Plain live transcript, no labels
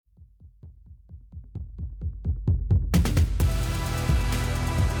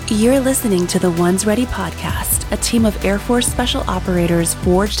You're listening to the Ones Ready podcast, a team of Air Force special operators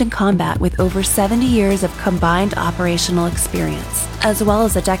forged in combat with over 70 years of combined operational experience, as well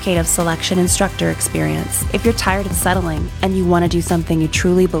as a decade of selection instructor experience. If you're tired of settling and you want to do something you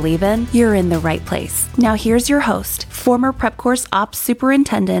truly believe in, you're in the right place. Now here's your host, former Prep Course Ops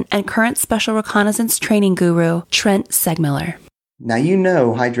Superintendent and current Special Reconnaissance Training Guru, Trent Segmiller. Now, you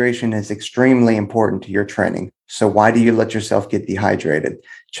know hydration is extremely important to your training. So why do you let yourself get dehydrated?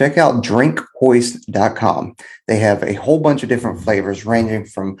 Check out drinkhoist.com. They have a whole bunch of different flavors ranging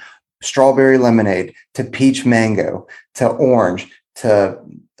from strawberry lemonade to peach mango to orange to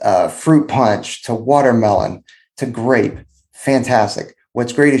fruit punch to watermelon to grape. Fantastic.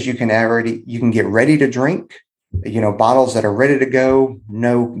 What's great is you can get ready to drink, bottles that are ready to go,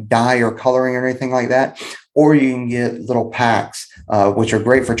 no dye or coloring or anything like that. Or you can get little packs, which are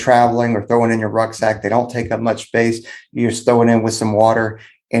great for traveling or throwing in your rucksack. They don't take up much space. You just throw it in with some water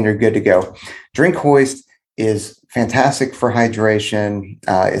and you're good to go. Drink Hoist is fantastic for hydration.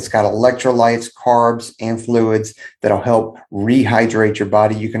 It's got electrolytes, carbs, and fluids that'll help rehydrate your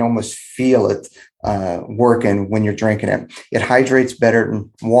body. You can almost feel it working when you're drinking it. It hydrates better than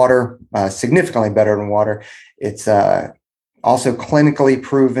water, significantly better than water. It's also clinically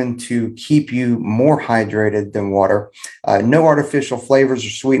proven to keep you more hydrated than water. No artificial flavors or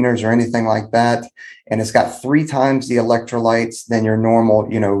sweeteners or anything like that. And it's got 3 times the electrolytes than your normal,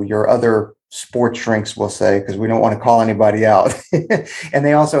 your other sports drinks, we'll say, because we don't want to call anybody out. And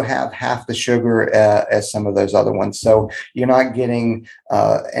they also have half the sugar as some of those other ones. So you're not getting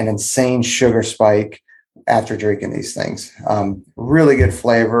an insane sugar spike after drinking these things. Really good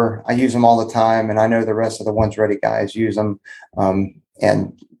flavor. I use them all the time, and I know the rest of the Ones Ready guys use them.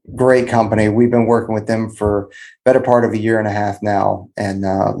 And great company. We've been working with them for better part of a year and a half now, and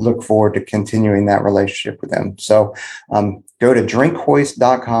look forward to continuing that relationship with them. So go to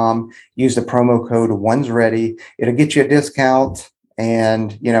drinkhoist.com, use the promo code OnesReady. It'll get you a discount.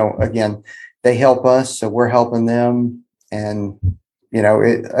 And, again, they help us, so we're helping them. And,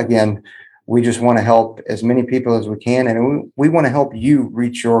 we just want to help as many people as we can. And we want to help you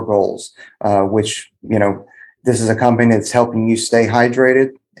reach your goals, which, this is a company that's helping you stay hydrated.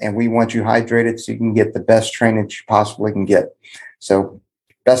 And we want you hydrated so you can get the best training that you possibly can get. So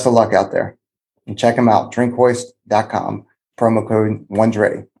best of luck out there. And check them out, drinkhoist.com, promo code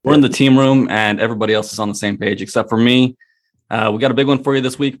OnesReady. We're in the team room and everybody else is on the same page except for me. We got a big one for you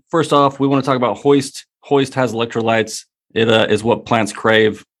this week. First off, we want to talk about Hoist. Hoist has electrolytes. It is what plants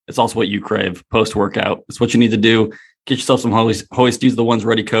crave. It's also what you crave post-workout. It's what you need to do. Get yourself some Hoist. Use the Ones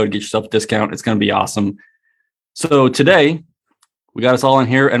Ready code. Get yourself a discount. It's going to be awesome. So today, we got us all in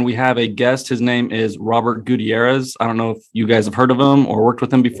here, and we have a guest. His name is Robert Gutierrez. I don't know if you guys have heard of him or worked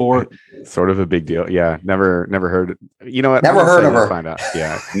with him before. Sort of a big deal. Yeah, never heard. You know what? Never heard of her. Find out.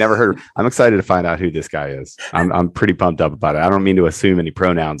 Yeah, never heard. I'm excited to find out who this guy is. I'm pretty pumped up about it. I don't mean to assume any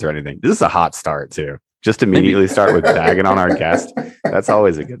pronouns or anything. This is a hot start too. Just immediately start with bagging on our guest. That's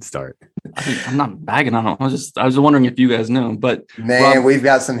always a good start. I'm not bagging on him. I was just wondering if you guys knew him. But man, we've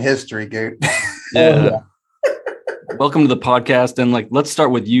got some history, Goot. Yeah. Welcome to the podcast. And let's start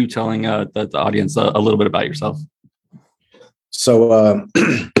with you telling the audience a little bit about yourself. So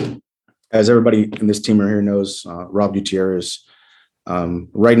as everybody in this team right here knows, Rob Gutierrez.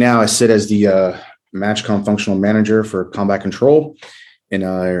 Right now I sit as the MAJCOM functional manager for combat control in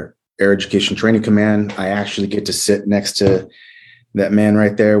our Air Education Training Command. I actually get to sit next to that man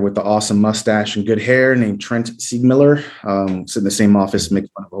right there with the awesome mustache and good hair named Trent Segmiller. Sit in the same office, make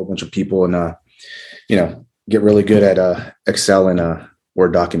fun of a whole bunch of people, and get really good at Excel and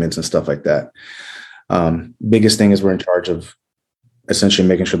Word documents and stuff like that. Biggest thing is we're in charge of essentially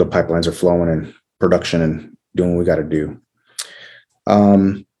making sure the pipelines are flowing and production and doing what we got to do.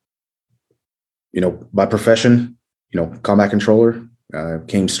 By profession, combat controller,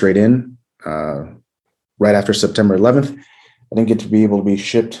 came straight in right after September 11th. I didn't get to be able to be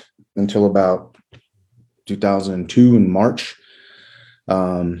shipped until about 2002 in March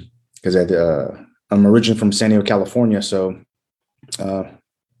because I'm originally from San Diego, California, so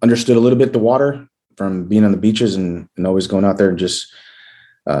understood a little bit the water from being on the beaches and always going out there and just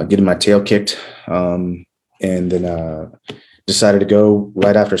getting my tail kicked. And then decided to go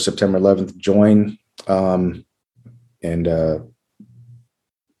right after September 11th, join, and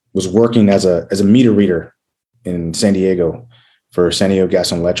was working as a meter reader in San Diego for San Diego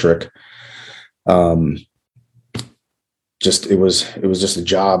Gas and Electric. It was just a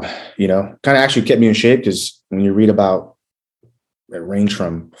job, kind of actually kept me in shape, because when you read about it range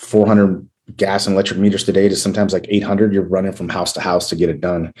from 400 gas and electric meters today to sometimes like 800, you're running from house to house to get it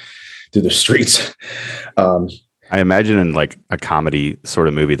done through the streets. I imagine in like a comedy sort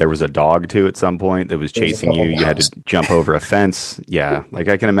of movie, there was a dog too at some point that was chasing you. You had to jump over a fence. Yeah, like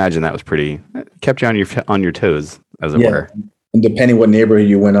I can imagine that was kept you on your toes, as it were. And depending what neighborhood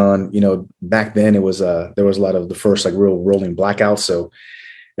you went on, back then it was there was a lot of the first like real rolling blackouts. So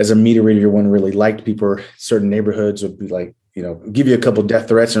as a meter reader, one really liked people. Certain neighborhoods would be like, give you a couple death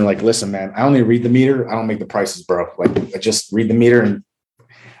threats and like, listen, man, I only read the meter. I don't make the prices, bro. Like I just read the meter and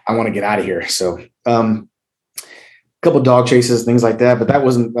I want to get out of here. So a couple dog chases, things like that. But that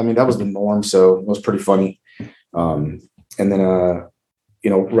was the norm. So it was pretty funny. And then,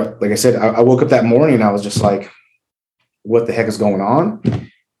 like I said, I woke up that morning and I was just like, what the heck is going on?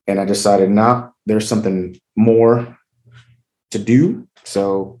 And I decided, there's something more to do.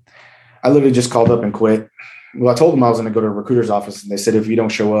 So I literally just called up and quit. Well, I told them I was going to go to a recruiter's office, and they said, if you don't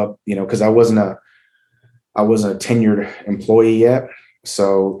show up, because I wasn't a tenured employee yet.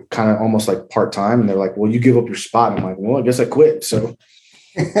 So kind of almost like part-time. And they're like, well, you give up your spot. And I'm like, well, I guess I quit. So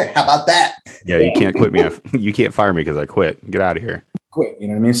how about that? Yeah. You can't quit me. You can't fire me because I quit. Get out of here. Quit. You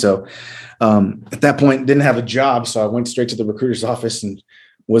know what I mean? So at that point, didn't have a job. So I went straight to the recruiter's office and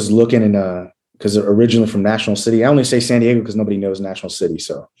was looking, and because originally from National City. I only say San Diego because nobody knows National City.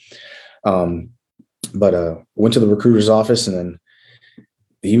 So, but went to the recruiter's office, and then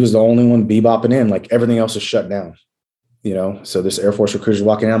he was the only one bebopping in. Like everything else is shut down, So this Air Force recruiter's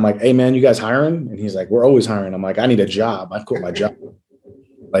walking in. I'm like, hey man, you guys hiring? And he's like, we're always hiring. I'm like, I need a job. I quit my job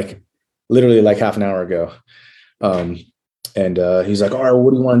like literally like half an hour ago. And he's like, all right, well,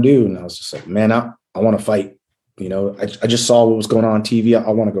 what do you want to do? And I was just like, man, I want to fight. I just saw what was going on TV. I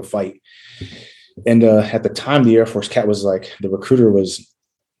want to go fight. And at the time, the Air Force cat was like, the recruiter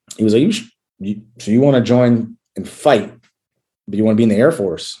he was like, so you want to join and fight, but you want to be in the Air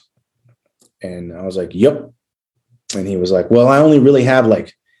Force? And I was like, yep. And he was like, well, I only really have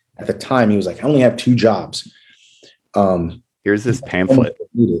at the time, he was like, I only have 2 jobs. Here's this pamphlet.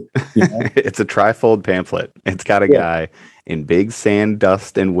 It's a trifold pamphlet. It's got a guy in big sand,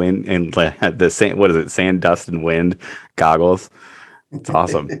 dust, and wind, and the sand. What is it? Sand, dust, and wind goggles. It's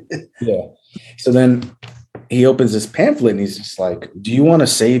awesome. Yeah. So then he opens this pamphlet and he's just like, do you want to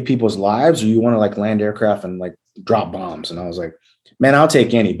save people's lives, or you want to land aircraft and drop bombs? And I was like, man, I'll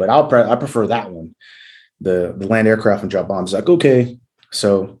take any, but I prefer that one, the land aircraft and drop bombs. Like, okay.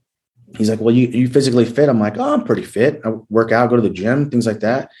 So he's like, well, you physically fit? I'm like, oh, I'm pretty fit. I work out, go to the gym, things like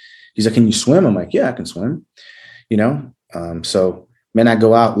that. He's like, can you swim? I'm like, yeah, I can swim, So, man, I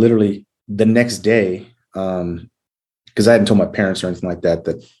go out literally the next day because I hadn't told my parents or anything like that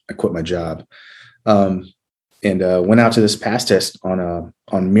I quit my job, and went out to this pass test on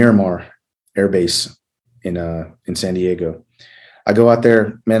Miramar Air Base in San Diego. I go out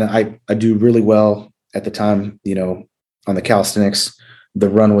there, man, I do really well at the time, on the calisthenics. The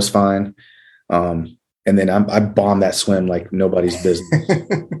run was fine. And then I bombed that swim like nobody's business.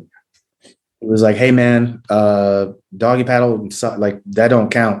 It was like, hey man, doggy paddle, like that don't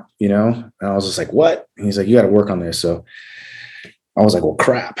count, And I was just like, what? And he's like, you got to work on this. So I was like, well,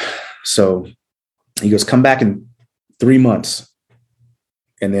 crap. So he goes, come back in 3 months.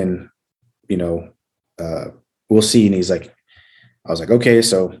 And then, we'll see. And he's like, I was like, okay.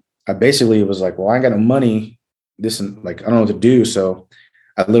 So I basically was like, well, I ain't got no money. This and I don't know what to do. So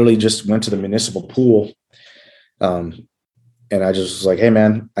I literally just went to the municipal pool. And I just was like, hey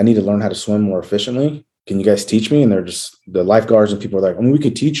man, I need to learn how to swim more efficiently. Can you guys teach me? And they're just, the lifeguards and people are like, we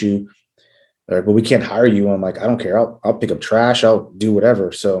could teach you. They're like, but we can't hire you. I'm like, I don't care. I'll pick up trash. I'll do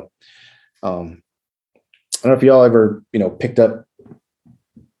whatever. So I don't know if y'all ever, picked up,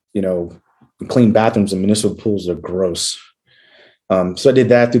 clean bathrooms and municipal pools are gross. So I did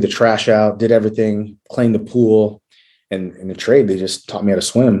that, threw the trash out, did everything, cleaned the pool, and in the trade, they just taught me how to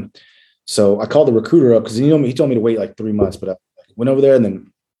swim. So I called the recruiter up because he told me to wait 3 months, but I went over there, and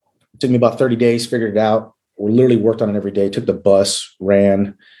then it took me about 30 days, figured it out. We literally worked on it every day, took the bus,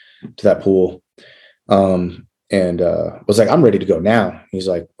 ran to that pool, and was like, I'm ready to go now. He's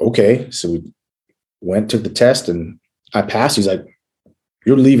like, okay. So we went, took the test, and I passed. He's like,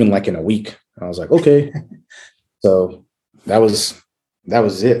 you're leaving in a week. I was like, okay. So that was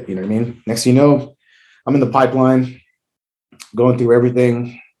it. You know what I mean? Next thing you know, I'm in the pipeline, going through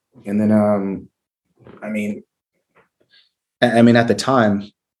everything. And then, at the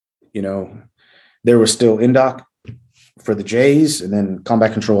time, there was still INDOC for the Jays, and then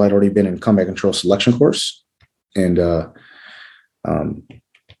combat control. I'd already been in combat control selection course. And,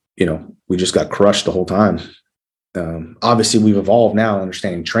 we just got crushed the whole time. Obviously we've evolved now,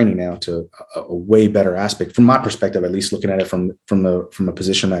 understanding training now to a way better aspect from my perspective, at least looking at it from a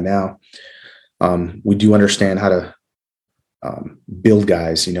position right now. We do understand how to build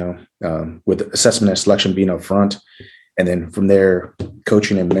guys, with assessment and selection being up front. And then from there,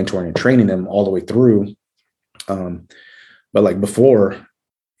 coaching and mentoring and training them all the way through. But like before,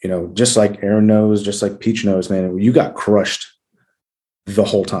 just like Aaron knows, just like Peach knows, man, you got crushed the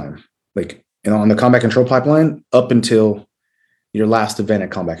whole time. Like, on the combat control pipeline up until your last event at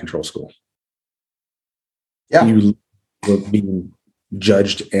combat control school. Yeah. You were being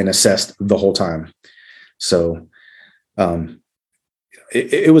judged and assessed the whole time. So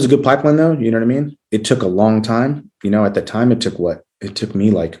it was a good pipeline though. You know what I mean? It took a long time. At the time it took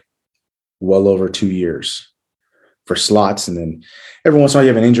me like well over 2 years for slots. And then every once in a while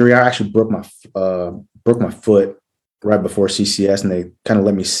you have an injury. I actually broke my foot right before CCS, and they kind of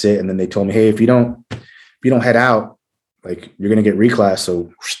let me sit. And then they told me, hey, if you don't head out, like, you're going to get reclass.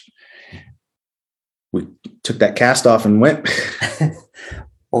 So we took that cast off and went.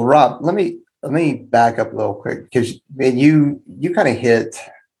 Well, Rob, let me back up a little quick, because you kind of hit,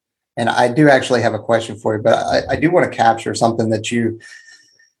 and I do actually have a question for you, but I do want to capture something that you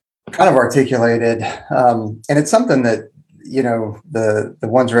kind of articulated. And it's something that, the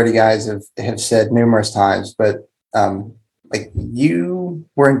Ones Ready guys have said numerous times, but like, you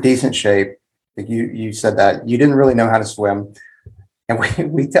were in decent shape. Like, you said that you didn't really know how to swim.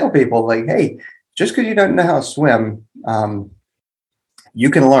 And we tell people, like, hey, just because you don't know how to swim, you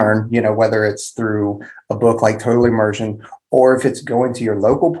can learn, whether it's through a book like Total Immersion, or if it's going to your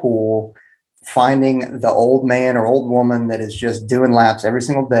local pool, finding the old man or old woman that is just doing laps every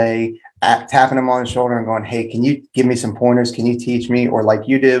single day, tapping them on the shoulder and going, hey, can you give me some pointers? Can you teach me? Or like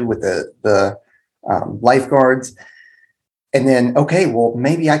you did with the lifeguards. And then, okay, well,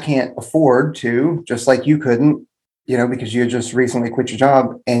 maybe I can't afford to, just like you couldn't, because you had just recently quit your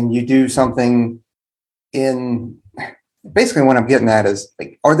job, and you do something basically what I'm getting at is,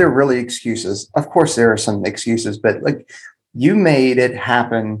 like, are there really excuses? Of course there are some excuses, but like, you made it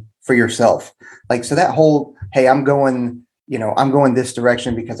happen for yourself. Like, so that whole, hey, I'm going this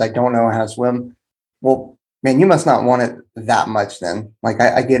direction because I don't know how to swim. Well, man, you must not want it that much then. Like,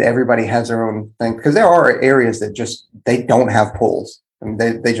 I get everybody has their own thing, because there are areas that just, they don't have pools. I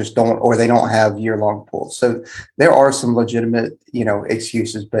mean, they just don't, or they don't have year-long pools. So there are some legitimate,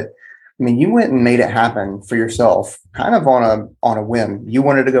 excuses, but I mean, you went and made it happen for yourself, kind of on a whim. You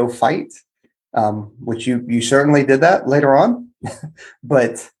wanted to go fight, which you certainly did that later on,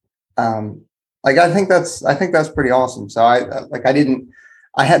 but like, I think that's pretty awesome. So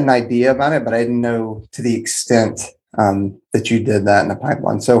I had an idea about it, but I didn't know to the extent that you did that in the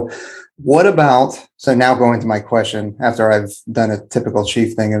pipeline. So so now going to my question, after I've done a typical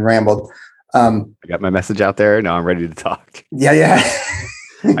chief thing and rambled. I got my message out there. Now I'm ready to talk. Yeah.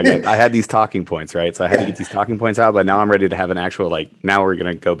 I had these talking points, right? So I had to get these talking points out, but now I'm ready to have an actual, now we're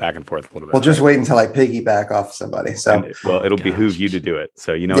going to go back and forth a little bit. Well, just wait until I piggyback off somebody. So, it'll behoove you to do it.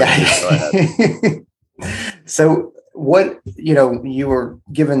 So, yeah. Go ahead. So what, you were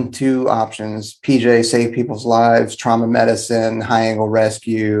given two options: PJ, save people's lives; trauma medicine, high angle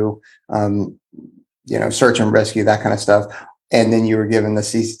rescue, search and rescue, that kind of stuff. And then you were given the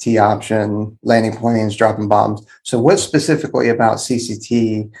CCT option, landing planes, dropping bombs. So what specifically about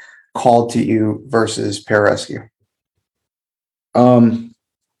CCT called to you versus pararescue?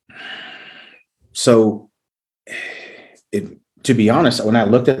 So to be honest, when I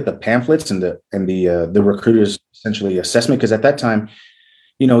looked at the pamphlets and the recruiters essentially assessment, because at that time,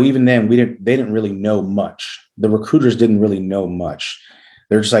 even then they didn't really know much. The recruiters didn't really know much.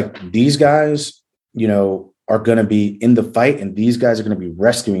 They're just like, these guys, are going to be in the fight, and these guys are going to be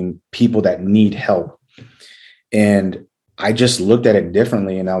rescuing people that need help. And I just looked at it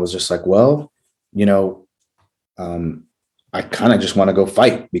differently, and I was just like, well, I kind of just want to go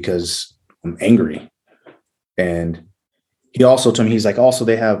fight because I'm angry. And he also told me, he's like, also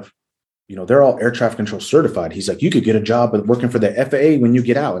they have, they're all air traffic control certified. He's like, you could get a job working for the FAA when you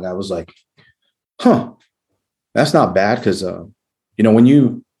get out. And I was like, that's not bad. Because, when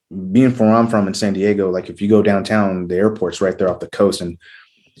you, being from where I'm from in San Diego, like, if you go downtown, the airport's right there off the coast, and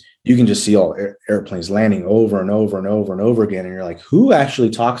you can just see all airplanes landing over and over and over and over again. And you're like, who actually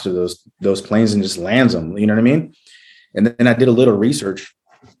talks to those planes and just lands them? You know what I mean? And then I did a little research.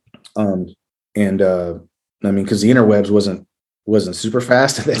 Because the interwebs wasn't super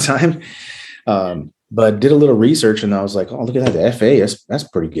fast at that time. But did a little research, and I was like, oh, look at that. The FAA, that's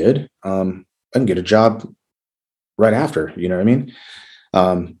pretty good. I can get a job right after, you know what I mean?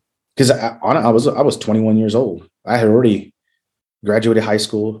 Because I was 21 years old. I had already graduated high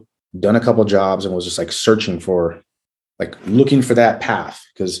school, done a couple of jobs, and was just like searching for, like, looking for that path,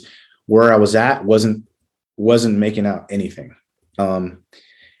 because where I was at wasn't making out anything. And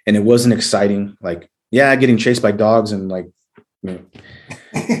it wasn't exciting. Like, yeah, getting chased by dogs and like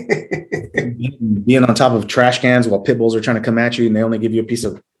being on top of trash cans while pit bulls are trying to come at you, and they only give you a piece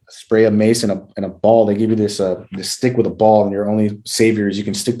of spray of mace and a ball. They give you this stick with a ball, and your only savior is you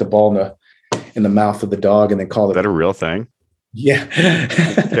can stick the ball in the mouth of the dog and then call it. Is that a real thing? Yeah.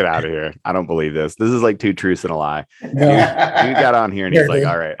 Get out of here. I don't believe this. This is like two truths and a lie. No. You got on here and he's like,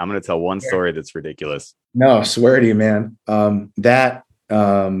 all right, I'm going to tell one story that's ridiculous. No, I swear to you, man. What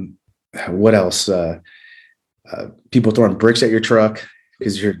else? People throwing bricks at your truck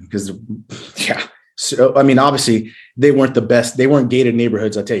yeah. So, I mean, obviously they weren't the best. They weren't gated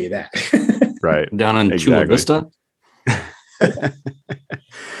neighborhoods. I'll tell you that. Right. Down in Chula Vista.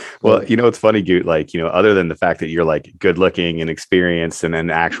 Well, it's funny, Goot, like, other than the fact that you're like good looking and experienced and an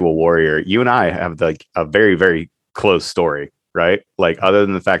actual warrior, you and I have like a very, very close story, right? Like, other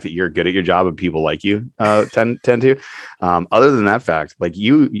than the fact that you're good at your job and people like you tend to, other than that fact, like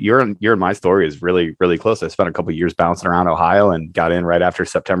your and my story is really, really close. I spent a couple of years bouncing around Ohio and got in right after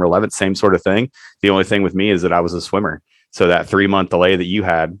September 11th, same sort of thing. The only thing with me is that I was a swimmer. So that 3-month delay that you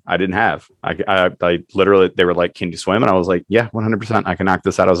had, I didn't have. I literally, they were like, "Can you swim?" And I was like, "Yeah, 100%. I can knock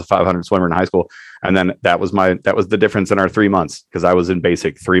this out." I was a 500 swimmer in high school. And then that was the difference in our 3 months, because I was in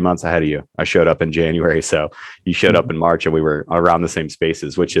basic 3 months ahead of you. I showed up in January. So you showed up in March and we were around the same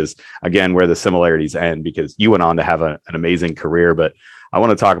spaces, which is, again, where the similarities end, because you went on to have an amazing career. But I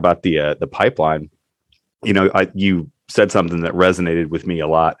want to talk about the pipeline. You said something that resonated with me a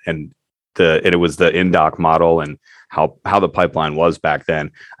lot, and it was the in-doc model and how the pipeline was back then.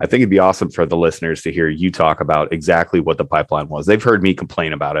 I think it'd be awesome for the listeners to hear you talk about exactly what the pipeline was. They've heard me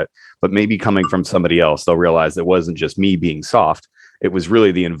complain about it, but maybe coming from somebody else, they'll realize it wasn't just me being soft. It was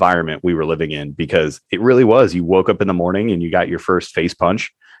really the environment we were living in, because it really was. You woke up in the morning and you got your first face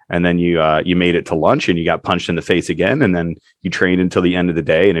punch, and then you made it to lunch and you got punched in the face again. And then you trained until the end of the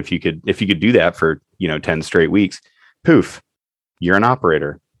day. And if you could do that for, 10 straight weeks, poof, you're an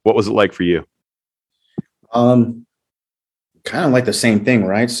operator. What was it like for you? Kind of like the same thing,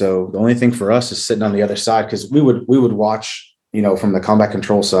 right? So the only thing for us is sitting on the other side, because we would watch, from the combat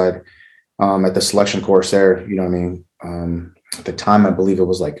control side, at the selection course there, at the time, I believe it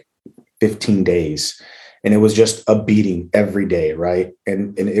was like 15 days, and it was just a beating every day. Right.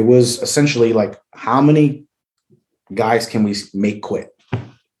 And it was essentially like, how many guys can we make quit?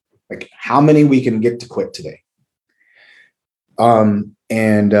 Like, how many we can get to quit today?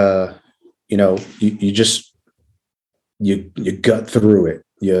 You gut through it.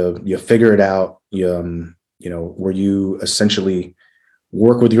 You figure it out. Where you essentially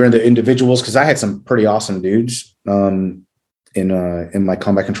work with your individuals. Cause I had some pretty awesome dudes, in my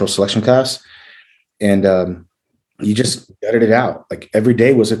combat control selection class, and, you just gutted it out. Like, every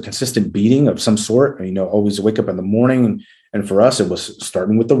day was a consistent beating of some sort. Always wake up in the morning. And for us, it was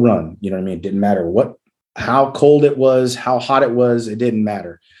starting with the run. You know what I mean? It didn't matter how cold it was, how hot it was. It didn't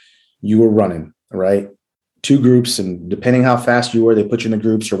matter. You were running, right? 2 groups, and depending how fast you were, they put you in the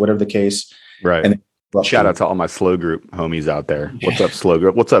groups or whatever the case. Right. And shout out to all my slow group homies out there. What's up, slow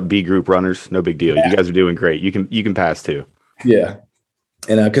group? What's up, B group runners? No big deal. Yeah. You guys are doing great. You can pass too. Yeah.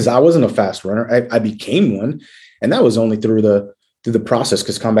 And because I wasn't a fast runner, I became one, and that was only through the process,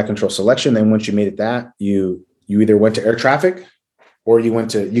 because combat control selection. Then once you made it, that you either went to air traffic, or you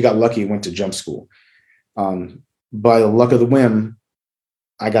got lucky and went to jump school. By the luck of the whim,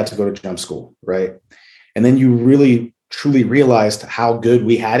 I got to go to jump school, right? And then you really truly realized how good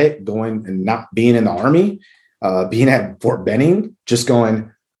we had it going, and not being in the Army, being at Fort Benning, just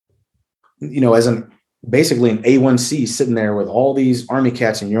going, as basically an A1C, sitting there with all these Army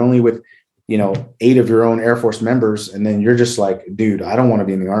cats, and you're only with, 8 of your own Air Force members. And then you're just like, dude, I don't want to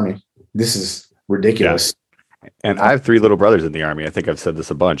be in the Army. This is ridiculous. Yeah. And I have 3 little brothers in the Army. I think I've said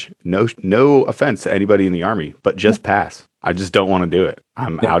this a bunch. No offense to anybody in the Army, but just pass. I just don't want to do it.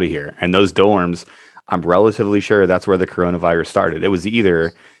 I'm out of here. And those dorms, I'm relatively sure that's where the coronavirus started. It was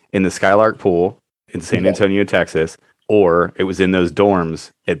either in the Skylark Pool in San Antonio, Texas, or it was in those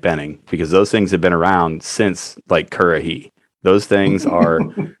dorms at Benning, because those things have been around since like Currahee. Those things are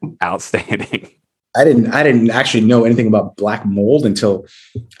outstanding. I didn't actually know anything about black mold until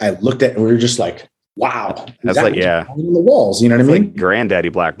I looked at it, and we were just like, wow. That's like, yeah. On the walls, you know what I mean? Like granddaddy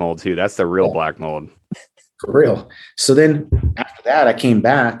black mold too. That's the real black mold. For real. So then after that, I came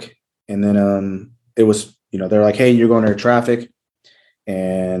back, and then it was, they're like, hey, you're going to air traffic.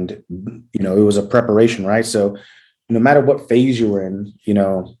 And, it was a preparation, right? So no matter what phase you were in,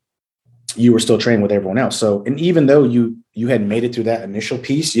 you were still training with everyone else. So, and even though you had made it through that initial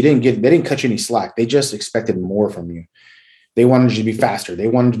piece, they didn't cut you any slack. They just expected more from you. They wanted you to be faster. They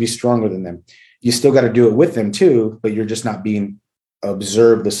wanted to be stronger than them. You still got to do it with them too, but you're just not being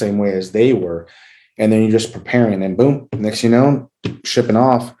observed the same way as they were. And then you're just preparing, and boom, next you know, shipping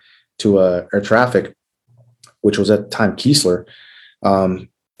off to air traffic, which was at the time Keesler. And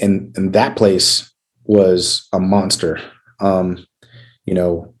that place was a monster. You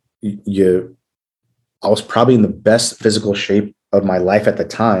know, I was probably in the best physical shape of my life at the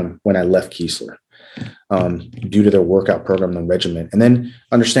time when I left Keesler, due to their workout program and regimen, and then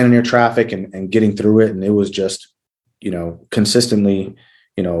understanding air traffic and getting through it. And it was just, you know, consistently,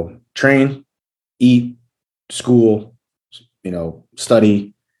 you know, train, eat, school, you know,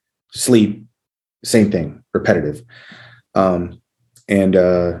 study, sleep, same thing, repetitive.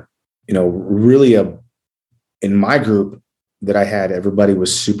 You know, really in my group that I had, everybody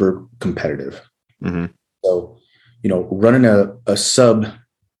was super competitive. Mm-hmm. So, you know, running a sub,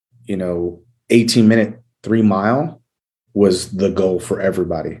 you know, 18-minute 3 mile was the goal for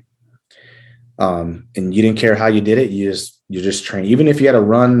everybody. And you didn't care how you did it. You just train, even if you had to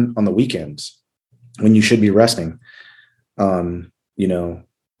run on the weekends when you should be resting. You know,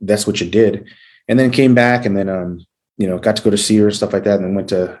 that's what you did. And then came back, and then, you know, got to go to SEER and stuff like that. And then went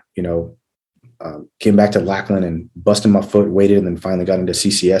to, you know, came back to Lackland and busted my foot, waited, and then finally got into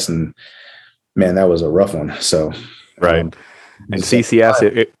CCS. And man, that was a rough one. So, right. And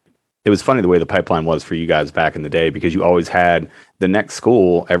CCS, it was funny the way the pipeline was for you guys back in the day, because you always had the next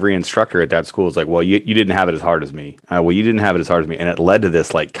school, every instructor at that school is like, well, you didn't have it as hard as me. Well, you didn't have it as hard as me. And it led to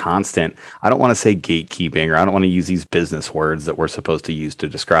this like constant, I don't want to say gatekeeping, or I don't want to use these business words that we're supposed to use to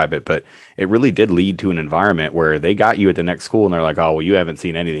describe it, but it really did lead to an environment where they got you at the next school and they're like, oh, well, you haven't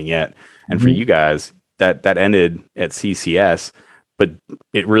seen anything yet. And for you guys, that ended at CCS, but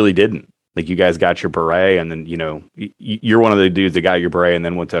it really didn't. Like, you guys got your beret, and then, you know, you're one of the dudes that got your beret and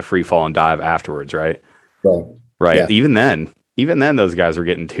then went to free fall and dive afterwards, right? Right. Yeah. Even then, those guys were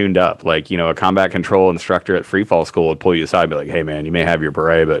getting tuned up. Like, you know, a combat control instructor at free fall school would pull you aside and be like, hey, man, you may have your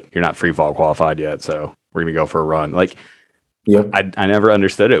beret, but you're not free fall qualified yet, so we're going to go for a run. Like, I never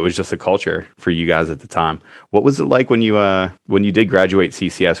understood it. It was just a culture for you guys at the time. What was it like when you did graduate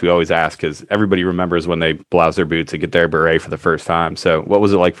CCS? We always ask, because everybody remembers when they blouse their boots and get their beret for the first time. So what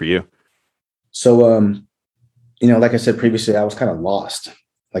was it like for you? So, you know, like I said previously, I was kind of lost.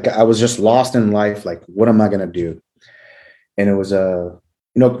 Like, I was just lost in life. Like, what am I going to do? And it was, you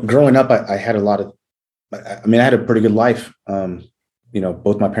know, growing up, I had I had a pretty good life. You know,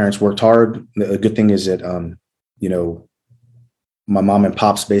 both my parents worked hard. The good thing is that, you know, my mom and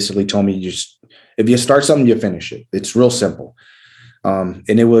pops basically told me, if you start something, you finish it. It's real simple. And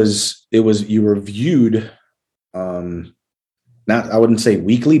it was, you were viewed, not, I wouldn't say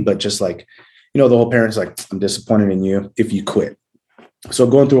weekly, but just like, you know, the whole parents like, I'm disappointed in you if you quit. So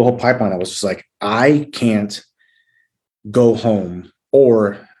going through a whole pipeline, I was just like, I can't go home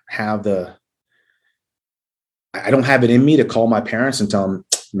or I don't have it in me to call my parents and tell them,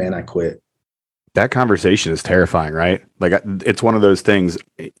 man, I quit. That conversation is terrifying, right? Like, it's one of those things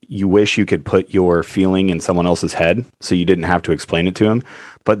you wish you could put your feeling in someone else's head so you didn't have to explain it to them.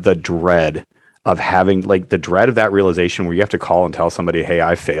 But the dread of having, like, the dread of that realization where you have to call and tell somebody, hey,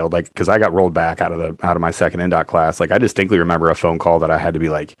 I failed. Like, because I got rolled back out of my second NDOT class. Like, I distinctly remember a phone call that I had to be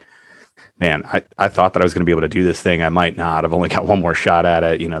like, man, I thought that I was going to be able to do this thing. I might not. I've only got one more shot at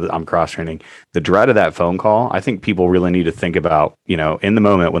it. You know, I'm cross training. The dread of that phone call, I think people really need to think about, you know, in the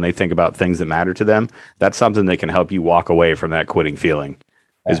moment when they think about things that matter to them. That's something that can help you walk away from that quitting feeling.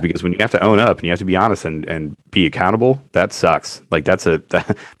 Is because when you have to own up and you have to be honest and be accountable, that sucks. Like,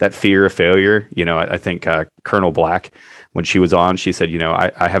 that fear of failure. You know, I think Colonel Black, when she was on, she said, you know,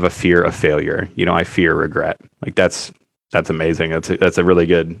 I have a fear of failure. You know, I fear regret. Like, that's amazing. That's a really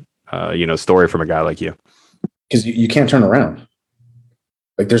good, you know, story from a guy like you. Because you can't turn around.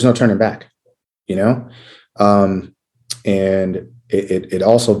 Like, there's no turning back, you know? And it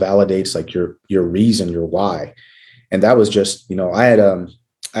also validates like your reason, your why. And that was just, you know, I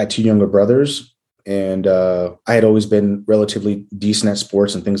had 2 younger brothers, and I had always been relatively decent at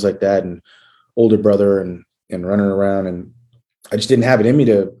sports and things like that, and older brother and running around. And I just didn't have it in me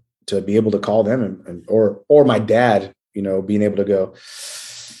to be able to call them or my dad, you know, being able to go,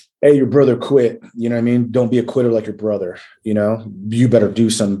 hey, your brother quit. You know what I mean? Don't be a quitter like your brother. You know, you better do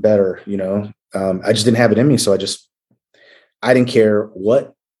something better. You know, I just didn't have it in me. So I didn't care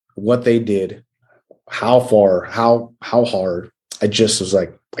what they did, how far, how hard. I just was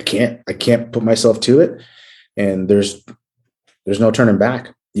like, I can't put myself to it. And there's no turning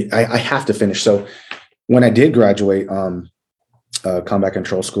back. I have to finish. So when I did graduate combat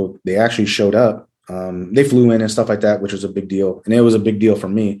control school, they actually showed up. They flew in and stuff like that, which was a big deal. And it was a big deal for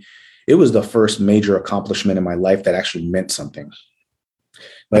me. It was the first major accomplishment in my life that actually meant something.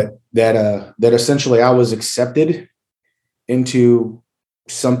 But that essentially I was accepted into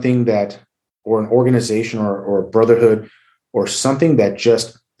something that or an organization or a brotherhood or something that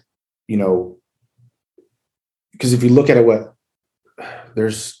just, because if you look at it,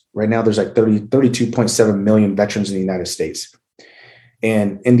 there's like 32.7 million veterans in the United States.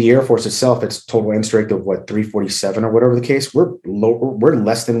 And in the Air Force itself, it's total end strength of 347 or whatever the case. We're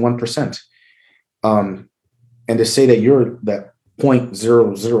less than 1%. And to say that you're that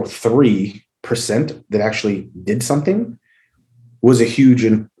 0.003% that actually did something was a huge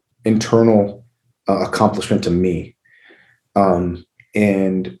internal accomplishment to me.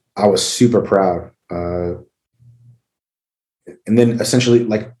 And I was super proud. And then essentially,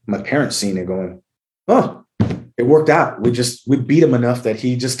 like, my parents seeing it going, oh, it worked out. We beat him enough that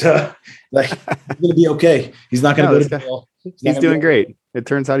he just he's gonna be okay. He's not gonna go to jail. He's doing great. It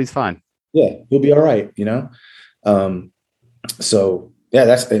turns out he's fine. Yeah, he'll be all right. So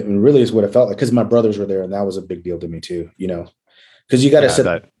yeah, it really is what it felt like, because my brothers were there, and that was a big deal to me too. Because you got to set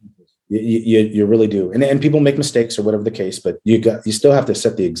that. You really do, and people make mistakes or whatever the case, but you still have to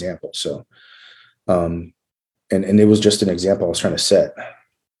set the example. So, and it was just an example I was trying to set.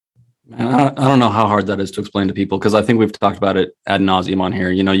 I don't know how hard that is to explain to people, because I think we've talked about it ad nauseum on here.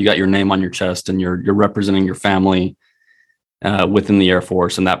 You got your name on your chest, and you're representing your family within the Air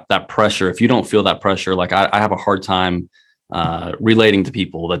Force, and that pressure. If you don't feel that pressure, like I have a hard time relating to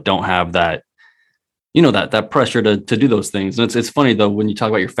people that don't have that, that pressure to do those things. And it's funny though when you talk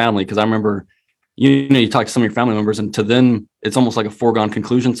about your family, because I remember you talk to some of your family members, and to them it's almost like a foregone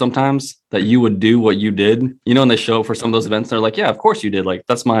conclusion sometimes that you would do what you did, and they show up for some of those events. They're like, yeah, of course you did. Like,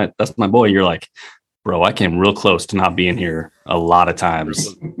 that's my boy. You're like, bro, I came real close to not being here a lot of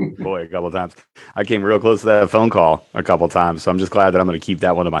times. Boy, a couple of times. I came real close to that phone call a couple of times. So I'm just glad that I'm going to keep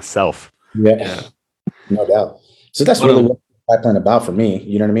that one to myself. Yeah. No doubt. So that's really what the pipeline about for me.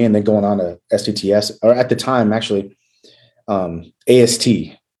 You know what I mean? And then going on to STTS, or at the time, actually, AST.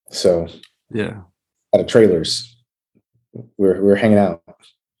 So yeah, out of trailers, we're hanging out.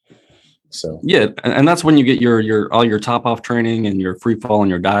 So yeah, and that's when you get your all your top off training and your free fall and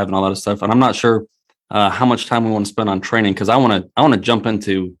your dive and all that stuff. And I'm not sure how much time we want to spend on training, because I want to jump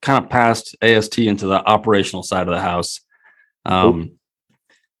into kind of past AST into the operational side of the house.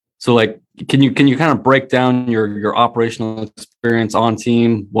 So like, can you kind of break down your operational experience on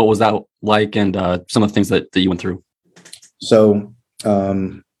team? What was that like, and some of the things that you went through? So,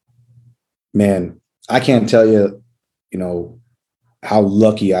 man, I can't tell you, how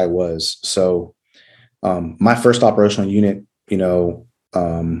lucky I was. So, my first operational unit,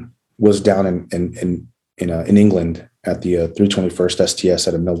 was down in England at the 321st STS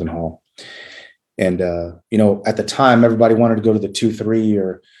at a Mildenhall. And, at the time, everybody wanted to go to the 2-3,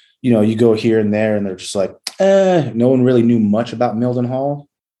 or, you go here and there, and they're just like, no one really knew much about Mildenhall.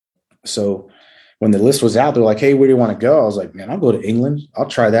 So when the list was out, they're like, hey, where do you want to go? I was like, man, I'll go to England. I'll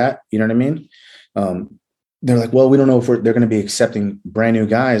try that. You know what I mean? They're like, well, we don't know if they're going to be accepting brand new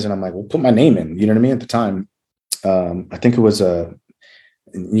guys. And I'm like, well, put my name in. You know what I mean? At the time, I think it was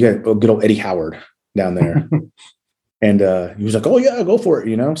you got good old Eddie Howard down there. And he was like, oh, yeah, go for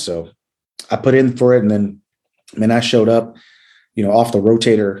it, So I put in for it. And then, I showed up, off the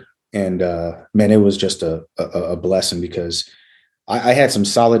rotator. And, man, it was just a blessing, because I had some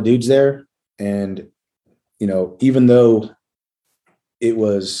solid dudes there. And, even though it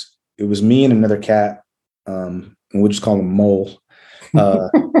was me and another cat, and we'll just call him Mole.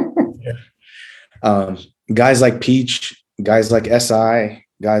 Guys like Peach, guys like SI,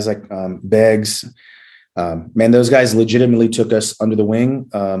 guys like Beggs. Man, those guys legitimately took us under the wing.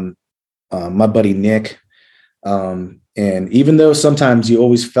 My buddy Nick. And even though sometimes you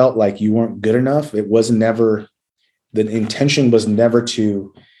always felt like you weren't good enough, the intention was never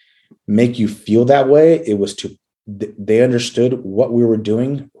to make you feel that way. It was they understood what we were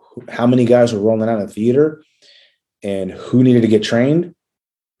doing, how many guys were rolling out of the theater, and who needed to get trained.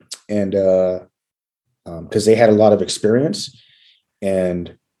 And because they had a lot of experience,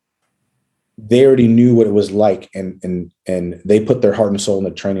 and they already knew what it was like, and they put their heart and soul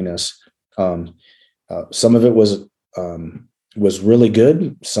into training us. Some of it was really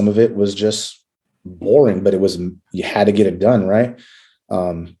good. Some of it was just boring, but you had to get it done, right?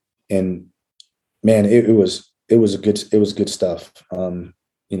 And man, it was good stuff.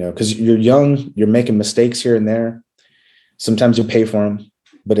 Because you're young, you're making mistakes here and there. Sometimes you pay for them,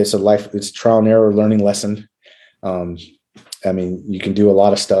 but it's trial and error, learning lesson. You can do a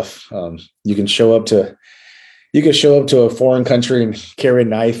lot of stuff. You can show up to a foreign country and carry a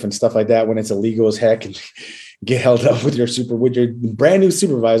knife and stuff like that when it's illegal as heck, and get held up with your brand new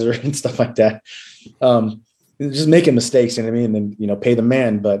supervisor and stuff like that. Just making mistakes, you know what I mean? And then, pay the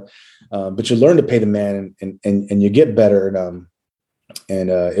man, but you learn to pay the man, and you get better. And And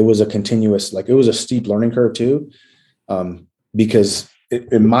it was a continuous, like it was a steep learning curve too, because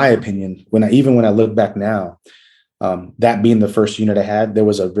in my opinion, when I look back now, that being the first unit I had, there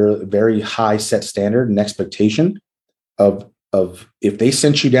was a very, very high set standard and expectation of if they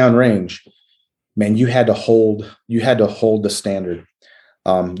sent you down range, man, you had to hold the standard.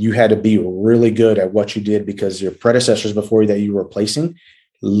 You had to be really good at what you did, because your predecessors before you that you were replacing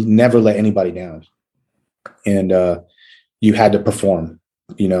never let anybody down. And you had to perform,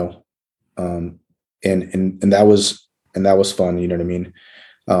 you know, and that was fun, you know what I mean?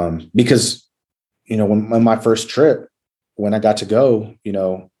 Because, you know, when my first trip, when I got to go, you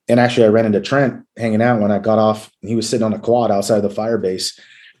know, and actually I ran into Trent hanging out when I got off, and he was sitting on a quad outside of the fire base,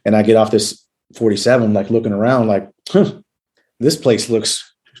 and I get off this 47, like looking around like, this place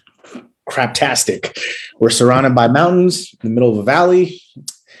looks craptastic. We're surrounded by mountains in the middle of a valley.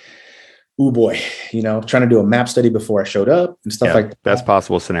 Oh boy, you know, trying to do a map study before I showed up and stuff like that. Best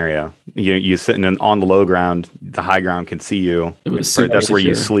possible scenario. You sitting on the low ground, the high ground can see you. That's where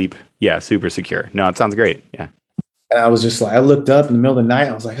you sleep. Yeah, super secure. No, it sounds great. Yeah. And I was just like, I looked up in the middle of the night.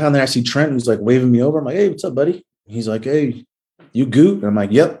 I was like, oh, and then I see Trent. He's like waving me over. I'm like, hey, what's up, buddy? He's like, hey, you goot? And I'm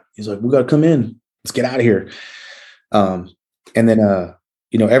like, yep. He's like, we got to come in. Let's get out of here. And then,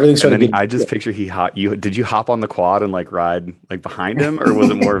 you know, everything started. I just picture did you hop on the quad and like ride like behind him, or was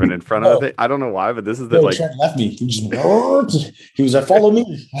it more of an in front of it? I don't know why, but this is the like Trent left me. He was like, follow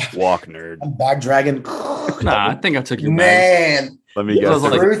me. Walk nerd. I'm bag dragging. Nah, I think I took your Man. bags. Let me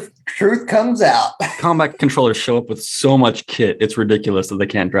guess. Truth comes out. Combat controllers show up with so much kit. It's ridiculous that they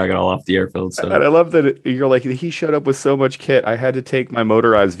can't drag it all off the airfield. So. And I love that you're like, he showed up with so much kit. I had to take my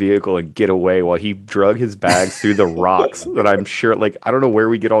motorized vehicle and get away while he drug his bags through the rocks that I'm sure, like, I don't know where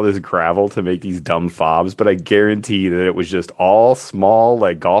we get all this gravel to make these dumb fobs, but I guarantee that it was just all small,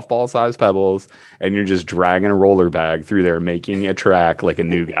 like golf ball sized pebbles. And you're just dragging a roller bag through there, making a track like a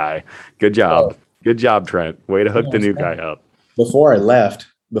new guy. Good job. Good job, Trent. Way to hook the new guy up. Before I left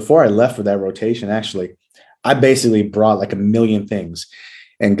for that rotation, actually, I basically brought like a million things,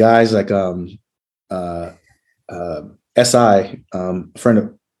 and guys like SI,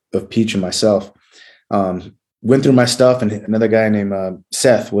 friend of Peach and myself, went through my stuff, and another guy named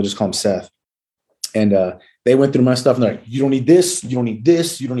Seth, we'll just call him Seth, and they went through my stuff, and they're like, you don't need this, you don't need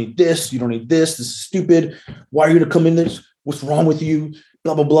this, you don't need this, you don't need this. This is stupid. Why are you gonna come in this? What's wrong with you?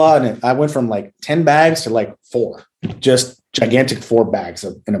 Blah blah blah. And I went from like 10 bags to like 4, just gigantic 4 bags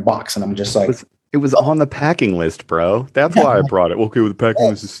in a box, and I'm just like, it was on the packing list, bro. That's why I brought it. Okay, well, the packing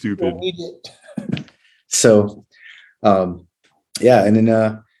list is stupid. So, yeah, and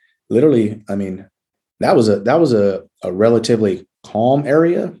then literally, I mean, that was a relatively calm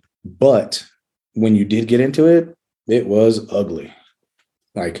area, but when you did get into it, it was ugly,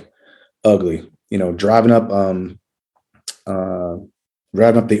 like ugly. You know, driving up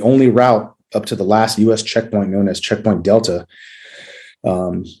the only route up to the last U.S. checkpoint known as Checkpoint Delta,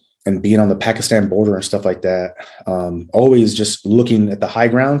 and being on the Pakistan border and stuff like that, always just looking at the high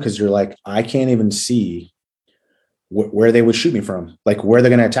ground, because you're like, I can't even see where they would shoot me from, like where they're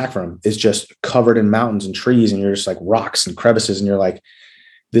going to attack from. It's just covered in mountains and trees, and you're just like rocks and crevices, and you're like,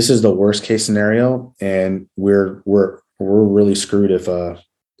 this is the worst case scenario, and we're really screwed if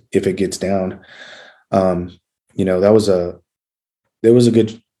it gets down. You know, there was a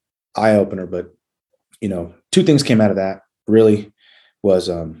good eye opener, but you know, 2 things came out of that really was,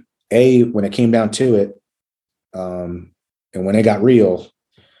 when it came down to it, and when it got real,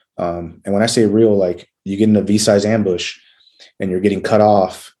 and when I say real, like you get in a V-size ambush and you're getting cut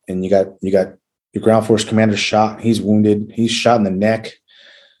off, and you got your ground force commander shot, he's wounded, he's shot in the neck.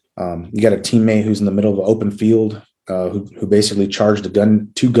 You got a teammate who's in the middle of an open field, who basically charged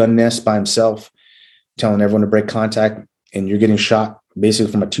 2 gun nests by himself, telling everyone to break contact, and you're getting shot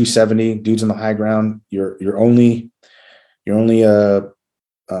basically from a 270, dudes on the high ground. Your only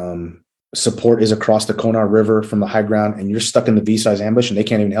support is across the Konar River from the high ground, and you're stuck in the V-size ambush, and they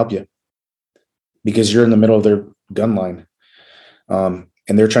can't even help you because you're in the middle of their gun line.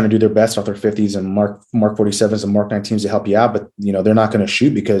 And they're trying to do their best off their 50s and Mark 47s and Mark 19s to help you out, but you know, they're not going to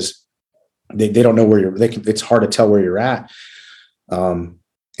shoot because they don't know where it's hard to tell where you're at. And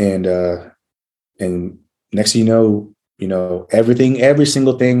next thing you know, every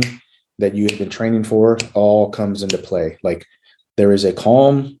single thing that you have been training for all comes into play. Like there is a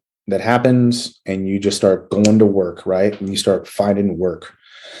calm that happens, and you just start going to work, right? And you start finding work,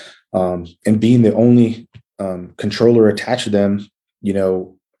 and being the only controller attached to them, you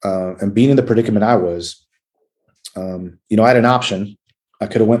know, and being in the predicament I was, you know, I had an option. I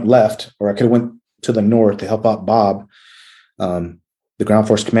could have went left, or I could have went to the north to help out Bob, the ground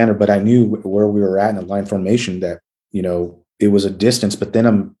force commander, but I knew where we were at in the line formation, that, you know, it was a distance, but then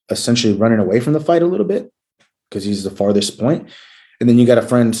I'm essentially running away from the fight a little bit because he's the farthest point. And then you got a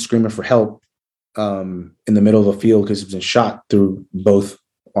friend screaming for help in the middle of the field because he's been shot through both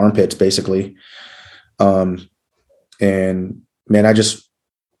armpits, basically. And man,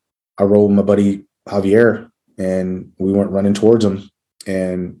 I rolled my buddy Javier, and we went running towards him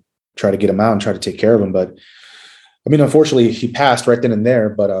and try to get him out and try to take care of him. But I mean, unfortunately, he passed right then and there.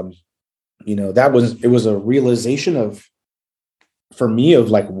 But it was a realization for me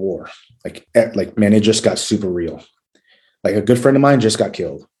of like war, like man, it just got super real. Like a good friend of mine just got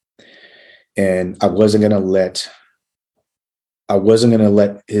killed, and I wasn't gonna let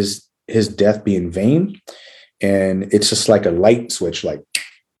his death be in vain. And it's just like a light switch, like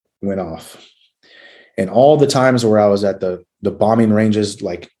went off. And all the times where I was at the bombing ranges,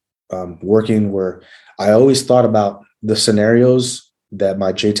 like working, where I always thought about the scenarios that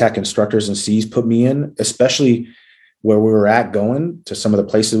my JTAC instructors and Cs put me in, especially where we were going to some of the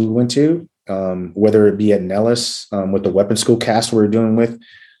places we went to, whether it be at Nellis with the weapons school cast we were doing with,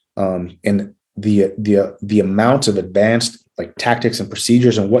 and the amount of advanced like tactics and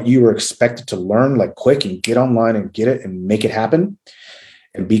procedures and what you were expected to learn like quick and get online and get it and make it happen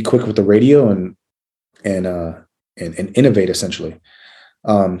and be quick with the radio and innovate essentially.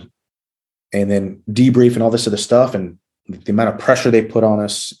 And then debrief and all this other stuff, and the amount of pressure they put on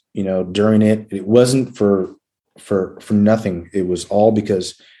us, during it wasn't for nothing. It was all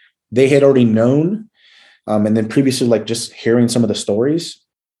because they had already known. And then previously, like just hearing some of the stories,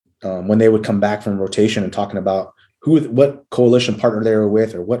 when they would come back from rotation and talking about what coalition partner they were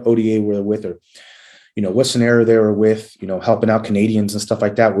with, or what ODA were with, or, what scenario they were with, helping out Canadians and stuff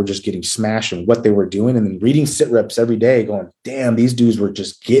like that, were just getting smashed and what they were doing. And then reading sit reps every day going, damn, these dudes were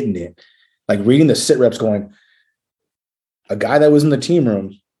just getting it. Like reading the sit reps going, a guy that was in the team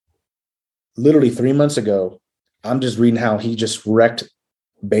room literally 3 months ago, I'm just reading how he just wrecked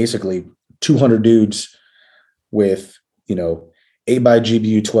basically 200 dudes with, 8 by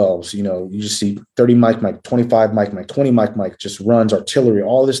GBU 12s. You just see 30 mic, 25 mic, 20 mic, just runs, artillery,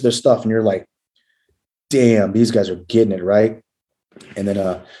 all this stuff. And you're like, damn, these guys are getting it, right? And then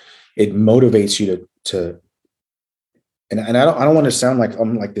it motivates you to and I don't want to sound like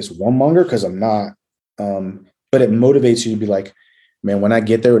I'm like this warmonger, because I'm not. But it motivates you to be like, man, when I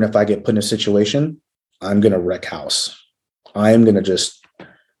get there and if I get put in a situation, I'm gonna wreck house. I am gonna just,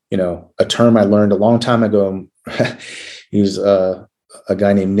 a term I learned a long time ago. He was a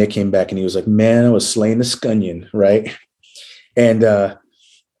guy named Nick came back and he was like, man, I was slaying the scunion, right? And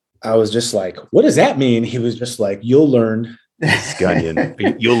I was just like, what does that mean? He was just like, you'll learn.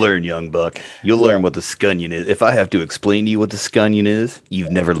 Scunion. You'll learn, young buck. You'll learn what the scunion is. If I have to explain to you what the scunion is,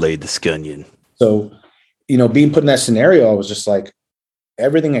 you've never laid the scunion. So, being put in that scenario, I was just like,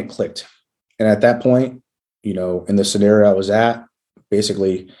 everything had clicked. And at that point, in the scenario I was at,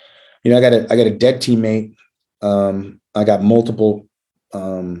 basically, I got a dead teammate. I got multiple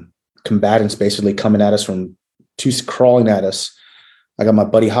combatants basically coming at us from two crawling at us. I got my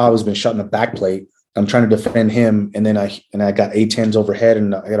buddy Hobb who's been shot in the back plate. I'm trying to defend him, and then I got A-10s overhead,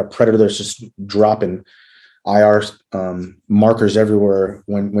 and I got a predator that's just dropping IR markers everywhere.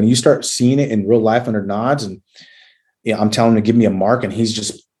 When you start seeing it in real life under nods, and I'm telling him to give me a mark, and he's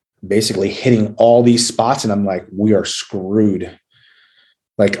just basically hitting all these spots, and I'm like, we are screwed.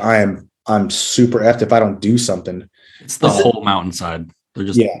 Like I'm super effed if I don't do something. It's the whole mountainside. They're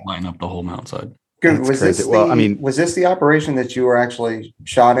just lining up the whole mountainside. Good. Was this the operation that you were actually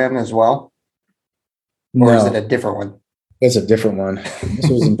shot in as well? Or is it a different one? It's a different one. This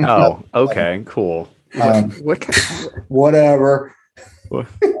was in oh, okay, cool. Whatever.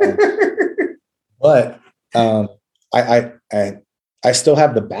 But I still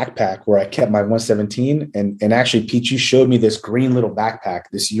have the backpack where I kept my 117, and actually Pete, you showed me this green little backpack,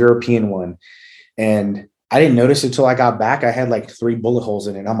 this European one, and I didn't notice it until I got back. I had like 3 bullet holes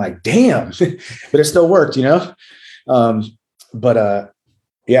in it. I'm like, damn, but it still worked, Yeah,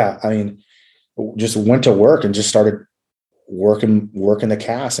 I mean, just went to work and just started working the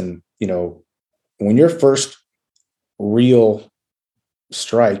cast. And, when your first real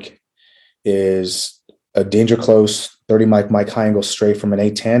strike is a danger close 30 mic high angle straight from an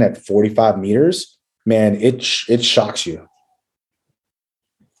A-10 at 45 meters, man, it shocks you.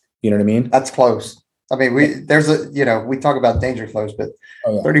 You know what I mean? That's close. I mean, we talk about danger close, but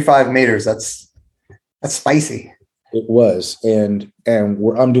 35 meters, that's spicy. It was. And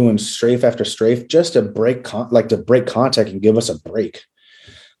I'm doing strafe after strafe just to break contact and give us a break.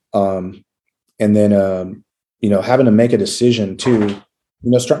 And then, having to make a decision too,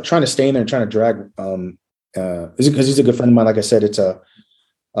 trying to stay in there and trying to drag, is it because he's a good friend of mine? Like I said, it's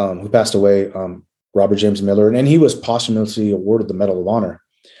who passed away, Robert James Miller, and he was posthumously awarded the Medal of Honor.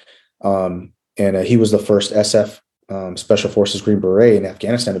 And he was the first SF Special Forces Green Beret in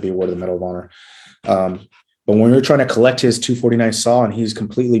Afghanistan to be awarded the Medal of Honor. But when we were trying to collect his 249 SAW and he's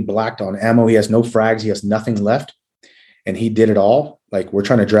completely blacked on ammo, he has no frags, he has nothing left, and he did it all. Like, we're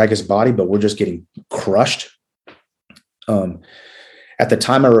trying to drag his body, but we're just getting crushed. At the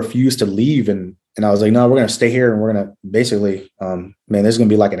time, I refused to leave, and I was like, no, we're going to stay here, and we're going to basically, man, this is going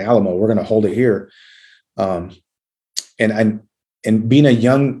to be like an Alamo. We're going to hold it here. And being a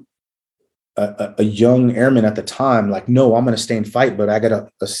young airman at the time, like, no, I'm going to stay and fight, but I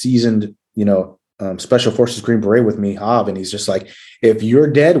got a seasoned, Special Forces Green Beret with me, Hav, and he's just like, if you're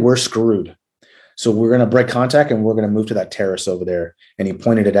dead, we're screwed. So we're going to break contact and we're going to move to that terrace over there. And he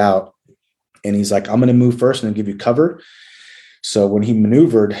pointed it out, and he's like, I'm going to move first and then give you cover. So when he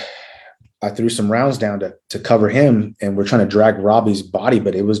maneuvered, I threw some rounds down to cover him, and we're trying to drag Robbie's body,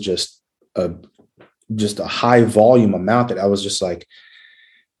 but it was just a high volume amount that I was just like,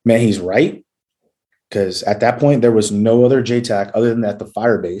 man, he's right. Because at that point, there was no other JTAC other than at the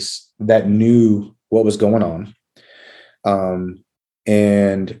fire base that knew what was going on.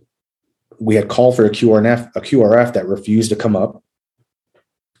 And we had called for a QRF that refused to come up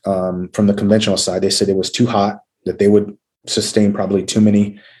from the conventional side. They said it was too hot, that they would sustain probably too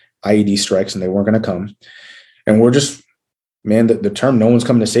many IED strikes and they weren't going to come. And we're just, man, the term, no one's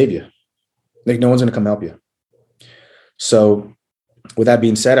coming to save you. Like, no one's going to come help you. So with that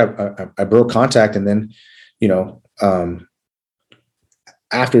being said, I broke contact, and then,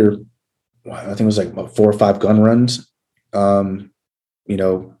 after, I think it was like about 4 or 5 gun runs,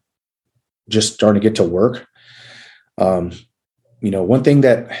 just starting to get to work. One thing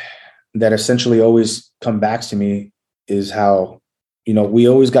that essentially always come back to me is how, we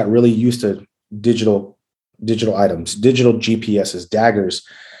always got really used to digital items, digital GPSs, daggers,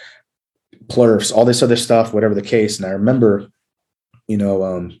 plurfs, all this other stuff, whatever the case. And I remember,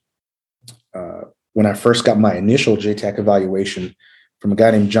 when I first got my initial JTAC evaluation from a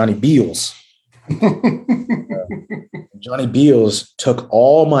guy named Johnny Beals. Johnny Beals took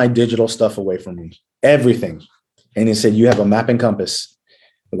all my digital stuff away from me, everything. And he said, you have a map and compass,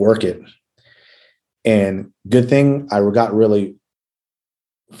 work it. And good thing I got really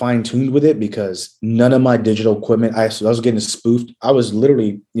fine-tuned with it, because none of my digital equipment, I was getting spoofed. I was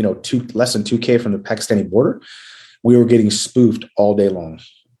literally, less than 2K from the Pakistani border. We were getting spoofed all day long.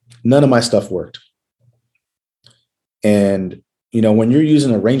 None of my stuff worked. And, when you're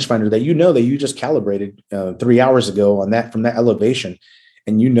using a rangefinder that that you just calibrated 3 hours ago from that elevation,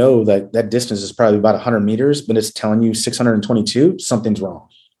 and that distance is probably about 100 meters, but it's telling you 622, something's wrong.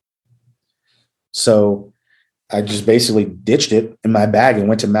 So I just basically ditched it in my bag and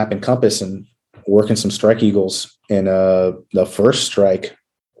went to Map and Compass and working some Strike Eagles. And the first strike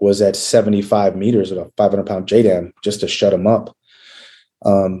was at 75 meters with a 500-pound JDAM just to shut them up.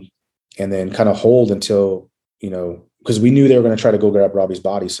 And then kind of hold until, because we knew they were going to try to go grab Robbie's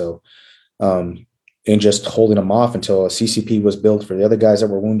body. So, and just holding them off until a CCP was built for the other guys that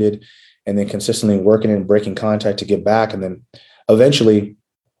were wounded, and then consistently working and breaking contact to get back. And then eventually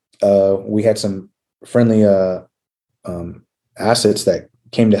we had some friendly assets that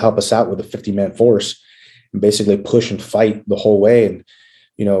came to help us out with a 50-man force and basically push and fight the whole way. And,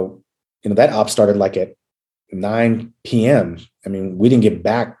 that op started like at 9 p.m. I mean, we didn't get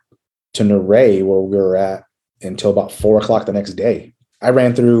back to Naray where we were at until about 4 o'clock the next day. I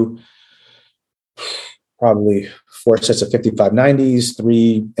ran through probably 4 sets of 5590s,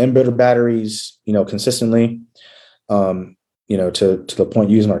 3 embedder batteries, consistently, to the point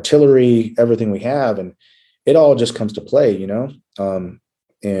using artillery, everything we have. And it all just comes to play, and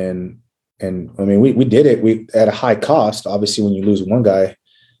I mean, we did it. We at a high cost. Obviously, when you lose one guy,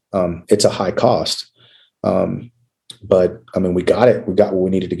 it's a high cost. But I mean, we got it. We got what we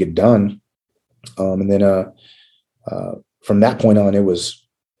needed to get done. And then from that point on, it was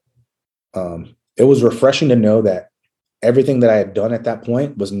refreshing to know that everything that I had done at that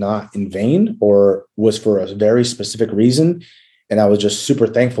point was not in vain or was for a very specific reason. And I was just super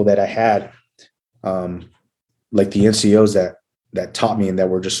thankful that I had like the NCOs that taught me and that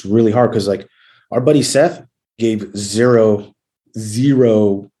were just really hard. Cause like our buddy Seth gave zero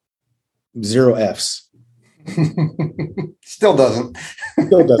F's. Still doesn't.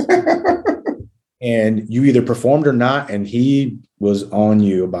 And you either performed or not. And he was on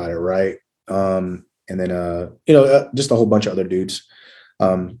you about it. Right. And then, just a whole bunch of other dudes.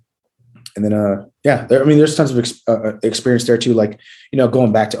 And then, there's tons of experience there too. Like,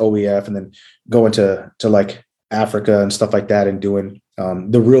 going back to OEF and then going to like Africa and stuff like that and doing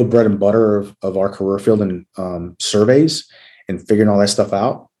the real bread and butter of our career field and surveys and figuring all that stuff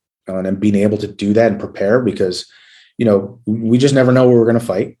out. and being able to do that and prepare, because, we just never know where we're going to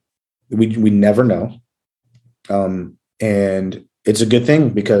fight. We never know. And it's a good thing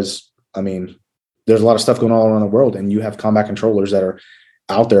because, there's a lot of stuff going on all around the world, and you have combat controllers that are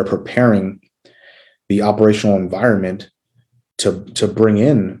out there preparing the operational environment to bring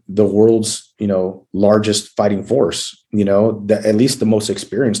in the world's, largest fighting force, at least the most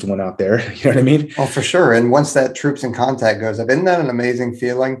experienced one out there. You know what I mean? Oh, for sure. And once that troops in contact goes up, isn't that an amazing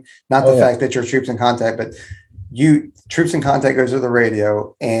feeling? Not the fact that you're troops in contact, but troops in contact goes to the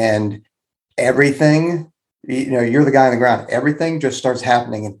radio, and everything, you're the guy on the ground. Everything just starts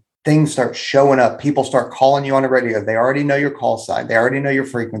happening and things start showing up. People start calling you on the radio. They already know your call sign. They already know your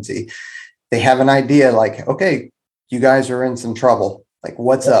frequency. They have an idea like, okay, you guys are in some trouble. Like,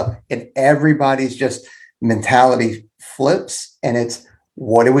 what's up? And everybody's just mentality flips, and it's,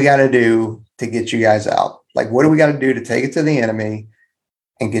 what do we got to do to get you guys out? Like, what do we got to do to take it to the enemy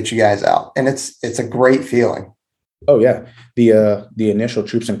and get you guys out? And it's a great feeling. Oh yeah. The initial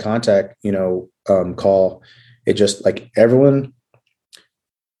troops in contact, call, it just like every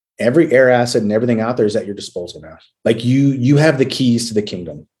air asset and everything out there is at your disposal now. Like you have the keys to the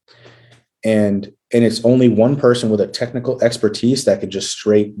kingdom, and it's only one person with a technical expertise that could just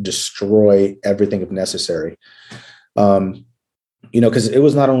straight destroy everything if necessary. Cause it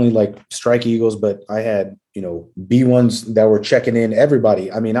was not only like Strike Eagles, but I had, B1s that were checking in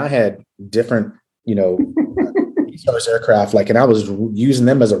everybody. I had different, Stars aircraft, and I was using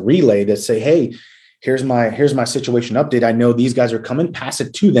them as a relay to say, hey, here's my situation update. I know these guys are coming, pass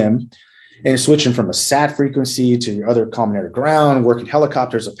it to them, and switching from a SAT frequency to your other common air to ground, working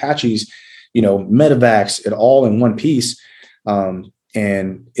helicopters, Apaches, medevacs, it all in one piece. And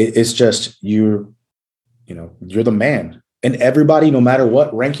it's just, you're the man, and everybody, no matter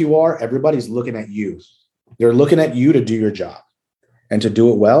what rank you are, everybody's looking at you. They're looking at you to do your job and to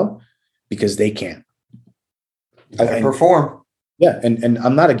do it well, because they can. Perform. Yeah. And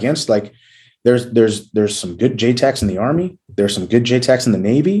I'm not against, there's some good JTACs in the Army. There's some good JTACs in the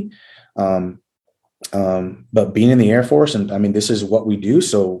Navy. But being in the Air Force, and this is what we do.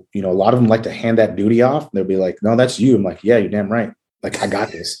 So, a lot of them like to hand that duty off. They'll be like, no, that's you. I'm like, yeah, you're damn right. I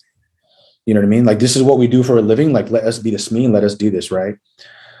got this. You know what I mean? This is what we do for a living. Let us be the SME and let us do this. Right.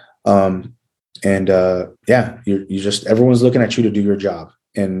 You just, everyone's looking at you to do your job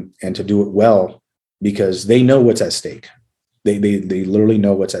and to do it well, because they know what's at stake. They literally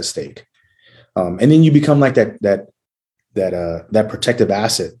know what's at stake. And then you become like that protective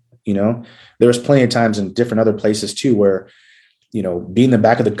asset. There's plenty of times in different other places too, where, be in the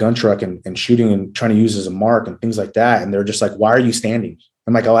back of the gun truck and shooting and trying to use as a mark and things like that. And they're just like, why are you standing?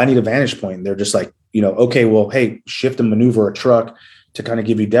 I'm like, oh, I need a vantage point. And they're just like, okay, well, hey, shift and maneuver a truck to kind of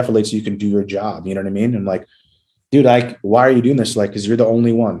give you defilade so you can do your job. You know what I mean? I'm like, dude, why are you doing this? Cause you're the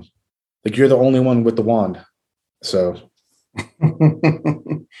only one. You're the only one with the wand. So,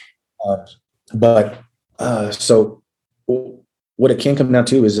 so what it can come down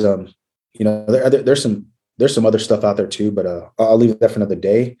to is, there's some other stuff out there too, but I'll leave that for another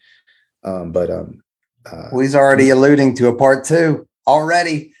day. He's already alluding to a part 2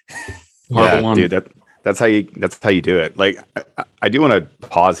 already. Yeah, dude, that's how you do it. I do want to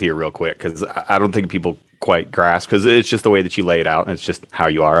pause here real quick, because I don't think people quite grasp, because it's just the way that you lay it out, and it's just how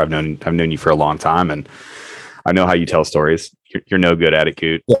you are. I've known you for a long time, and I know how you tell stories. You're no good at it,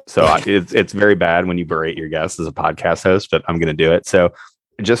 Coot. Yeah. So it's very bad when you berate your guests as a podcast host, but I'm going to do it. So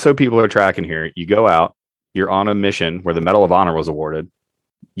just so people are tracking here, you go out, you're on a mission where the Medal of Honor was awarded.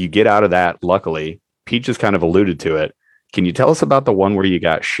 You get out of that. Luckily, Pete just kind of alluded to it. Can you tell us about the one where you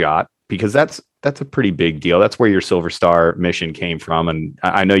got shot? Because that's a pretty big deal. That's where your Silver Star mission came from. And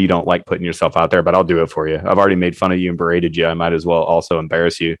I know you don't like putting yourself out there, but I'll do it for you. I've already made fun of you and berated you. I might as well also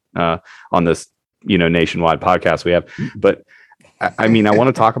embarrass you on this, nationwide podcast we have. But I want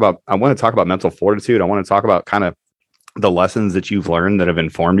to talk about mental fortitude. I want to talk about kind of the lessons that you've learned that have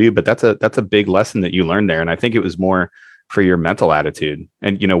informed you. But that's a big lesson that you learned there. And I think it was more for your mental attitude.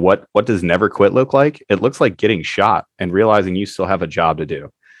 And what does never quit look like? It looks like getting shot and realizing you still have a job to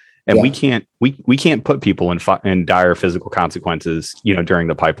do. And we can't put people in dire physical consequences, during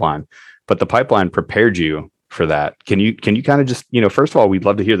the pipeline, but the pipeline prepared you for that. Can you kind of just, first of all, we'd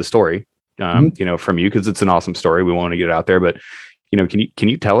love to hear the story, from you, because it's an awesome story. We want to get it out there, but can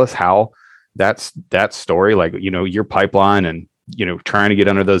you tell us how that story, your pipeline and, trying to get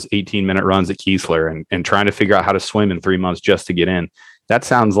under those 18-minute runs at Keesler and trying to figure out how to swim in 3 months just to get in. That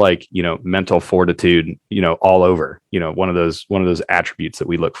sounds like, mental fortitude, all over, one of those attributes that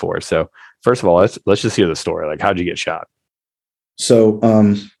we look for. So first of all, let's just hear the story. How'd you get shot? So,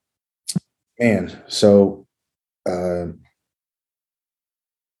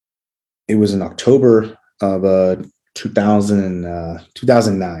 it was in October of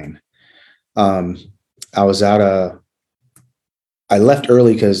 2009. I was out. I left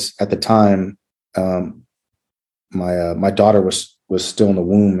early because at the time, my daughter was still in the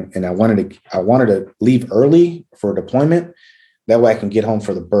womb, and I wanted to leave early for a deployment. That way, I can get home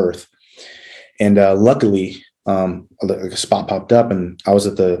for the birth. And luckily, a spot popped up, and I was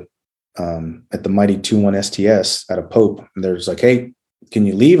at the Mighty 2-1 STS at a Pope. And they're just like, "Hey, can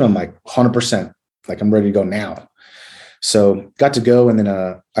you leave?" I'm like, 100%. Like, I'm ready to go now. So got to go, and then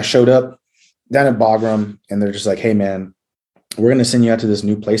I showed up down at Bagram, and they're just like, "Hey, man, we're going to send you out to this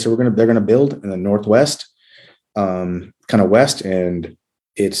new place that they're going to build in the Northwest, kind of west, and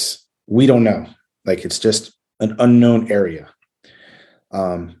we don't know. Like, it's just an unknown area."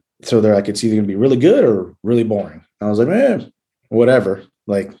 So they're like, "It's either going to be really good or really boring." And I was like, whatever.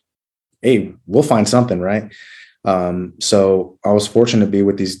 Like, hey, we'll find something, right? So I was fortunate to be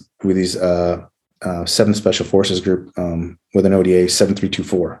with these 7th Special Forces group with an ODA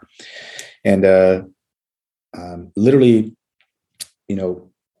 7324, and literally, you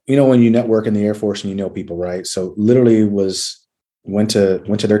know when you network in the Air Force and you know people, right? So literally went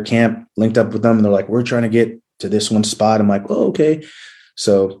to their camp, linked up with them, and they're like, "We're trying to get to this one spot." I'm like, "Oh, okay."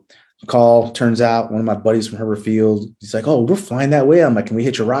 So turns out one of my buddies from Herbert Field, he's like, "Oh, we're flying that way." I'm like, "Can we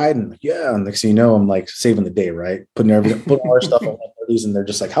hitch a ride?" And I'm like, "Yeah." And next thing you know, I'm like saving the day, right? Putting all our stuff on 130s, and they're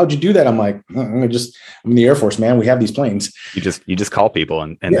just like, "How'd you do that?" I'm like, I'm in the Air Force, man. We have these planes. You just call people,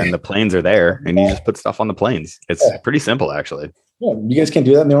 and the planes are there, and you just put stuff on the planes. It's pretty simple, actually. Yeah, you guys can't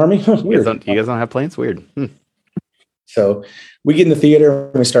do that in the Army? Weird. You guys don't have planes? Weird. So we get in the theater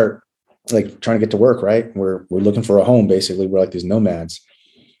and we start like trying to get to work, right? We're looking for a home, basically. We're like these nomads.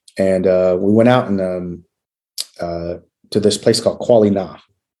 And we went out and to this place called Kuala Na.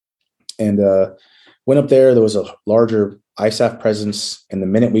 And went up there. There was a larger ISAF presence. And the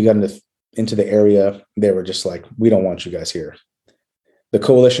minute we got into the area, they were just like, "We don't want you guys here." The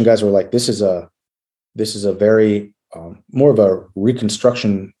coalition guys were like, this is a very more of a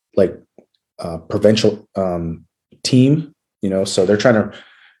reconstruction, like provincial team, so they're trying to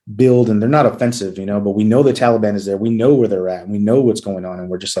build, and they're not offensive, but we know the Taliban is there. We know where they're at, and we know what's going on. And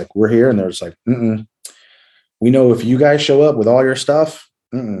we're just like, "We're here." And they're just like, "We know if you guys show up with all your stuff,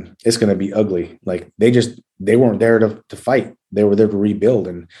 it's going to be ugly." Like they weren't there to fight. They were there to rebuild,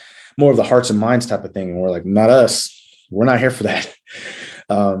 and more of the hearts and minds type of thing. And we're like, "Not us. We're not here for that."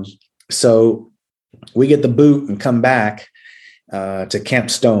 So we get the boot and come back to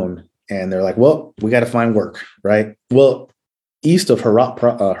Camp Stone, and they're like, "Well, we got to find work, right?" Well, east of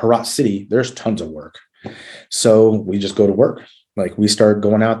Herat City, there's tons of work. So we just go to work. Like, we start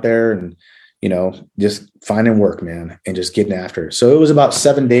going out there and, just finding work, man, and just getting after it. So it was about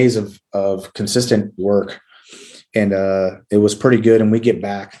 7 days of consistent work, and it was pretty good. And we get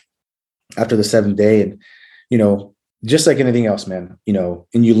back after the 7th day, and, just like anything else, man,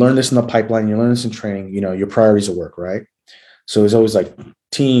 and you learn this in the pipeline, you learn this in training, your priorities of work, right? So it's always like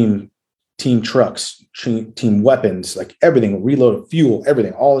team trucks, team weapons, like everything, reload, fuel,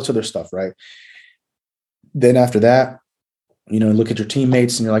 everything, all this other stuff, right? Then after that, look at your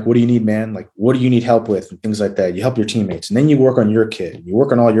teammates and you're like, "What do you need, man? Like, what do you need help with?" And things like that. You help your teammates, and then you work on your kit. You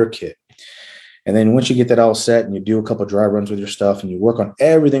work on all your kit. And then once you get that all set and you do a couple of dry runs with your stuff and you work on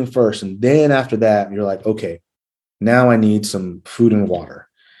everything first, and then after that, you're like, "Okay, now I need some food and water."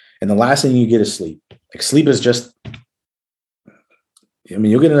 And the last thing you get is sleep. Like, sleep is just,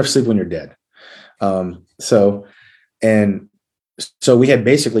 you'll get enough sleep when you're dead. So we had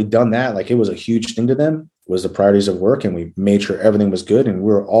basically done that. Like, it was a huge thing to them, was the priorities of work. And we made sure everything was good. And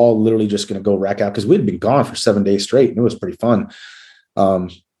we were all literally just going to go rack out, because we'd been gone for 7 days straight, and it was pretty fun.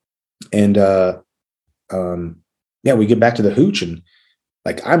 We get back to the hooch, and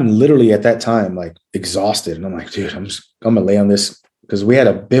like, I'm literally at that time, like, exhausted. And I'm like, "Dude, I'm going to lay on this," because we had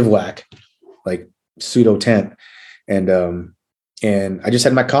a bivouac, like pseudo tent. And I just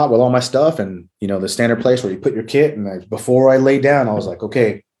had my cot with all my stuff, and, the standard place where you put your kit. And before I lay down, I was like,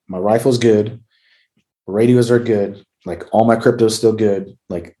 "Okay, my rifle's good. Radios are good. Like, all my crypto's still good.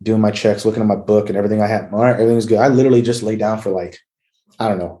 Like, doing my checks, looking at my book and everything I had. All right, everything's good." I literally just lay down for like, I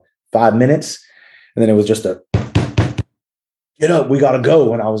don't know, 5 minutes. And then it was just "Get up, we got to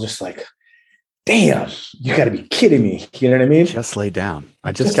go." And I was just like, "Damn, you got to be kidding me." You know what I mean? Just lay down.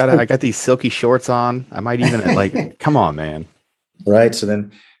 I got these silky shorts on. I might even like, come on, man. Right. So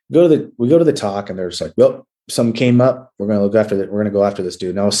then we go to the talk, and they're just like, "Well, something came up. We're going to look after that. We're going to go after this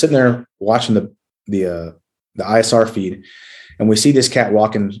dude." And I was sitting there watching the ISR feed, and we see this cat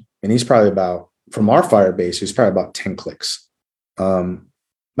walking, and he's probably from our fire base, he's probably about 10 clicks, about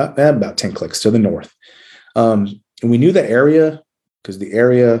 10 clicks to the north. And we knew the area, because the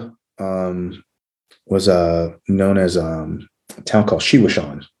area was known as a town called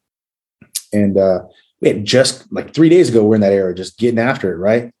Shiwashan. And we had just like 3 days ago, we're in that area, just getting after it,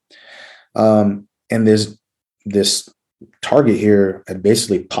 right? And this target here had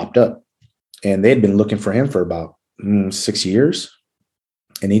basically popped up, and they had been looking for him for about 6 years.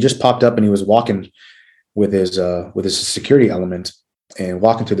 And he just popped up, and he was walking with his security element and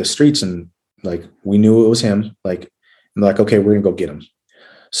walking through the streets, and like we knew it was him. Like, I'm like, okay, we're gonna go get him.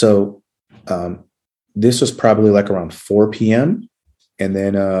 So this was probably like around 4 p.m. And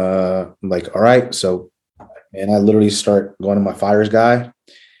then I'm like, all right. So, and I literally start going to my fires guy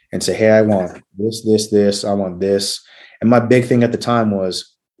and say, hey, I want this, I want this. And my big thing at the time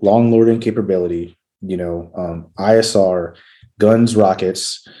was long loading capability, ISR, guns,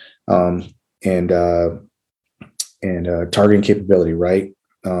 rockets, and targeting capability, right?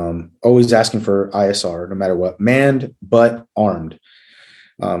 Always asking for ISR, no matter what, manned but armed.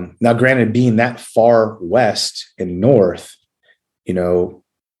 Now, granted, being that far west and north, in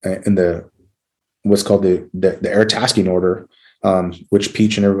the what's called the air tasking order, which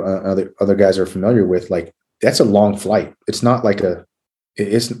Peach and other guys are familiar with, like that's a long flight. It's not like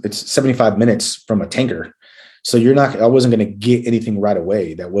it's 75 minutes from a tanker. So I wasn't going to get anything right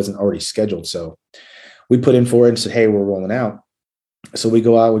away that wasn't already scheduled. So we put in for it and said, hey, we're rolling out. So we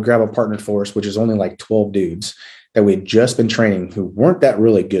go out, we grab a partnered force, which is only like 12 dudes that we had just been training who weren't that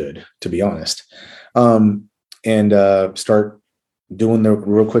really good, to be honest. And start doing the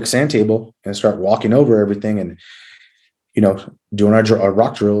real quick sand table and start walking over everything and, doing our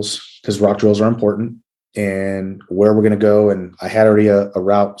rock drills, because rock drills are important, and where we're going to go. And I had already a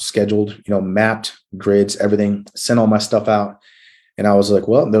route scheduled, mapped, grids, everything, sent all my stuff out. And I was like,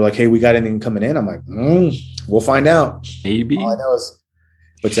 well, they're like, hey, we got anything coming in? I'm like, we'll find out. Maybe. All I know is,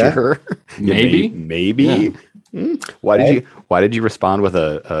 what's sure. that? Maybe. Maybe. Yeah. Why did you respond with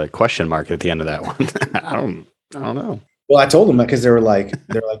a question mark at the end of that one? I don't know. Well, I told them that because they're like,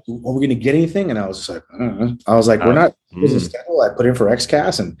 are we going to get anything? And I was just like, I was like, we're not business schedule. I put in for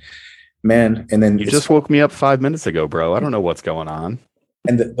XCAS and then you just woke me up 5 minutes ago, bro. I don't know what's going on.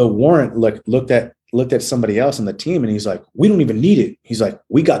 And the warrant looked at somebody else on the team, and he's like, we don't even need it. He's like,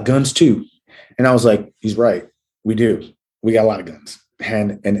 we got guns too. And I was like, he's right. We do. We got a lot of guns,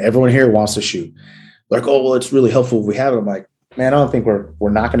 and everyone here wants to shoot. Like, oh, well, it's really helpful if we have it. I'm like, man, I don't think we're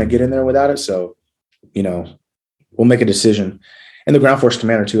not going to get in there without it. So, we'll make a decision. And the ground force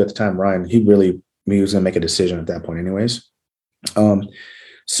commander too at the time, Ryan, he was going to make a decision at that point anyways.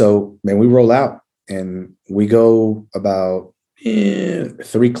 So man, we roll out and we go about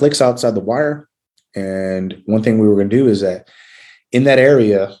 3 clicks outside the wire. And one thing we were going to do is that in that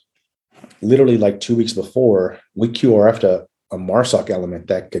area, literally like 2 weeks before, we QRF'd a MARSOC element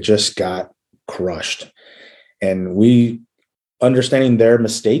that just got crushed. And we, understanding their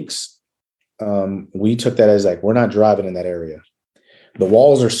mistakes, we took that as like, we're not driving in that area. The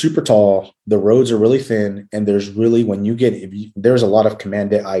walls are super tall. The roads are really thin. And there's really, there's a lot of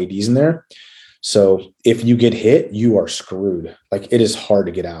commanded IEDs in there. So if you get hit, you are screwed. Like, it is hard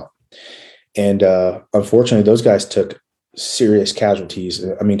to get out. And unfortunately, those guys took serious casualties.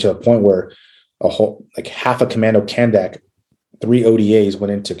 I mean, to a point where half a commando Kandak, 3 ODAs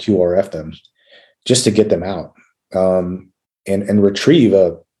went into QRF them just to get them out, and retrieve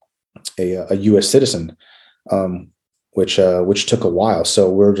a U.S. citizen, which took a while. So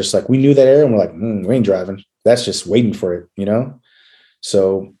we're just like, we knew that area, and we're like, we ain't driving. That's just waiting for it,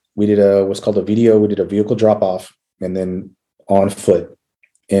 So we did what's called a VDO. We did a vehicle drop off, and then on foot.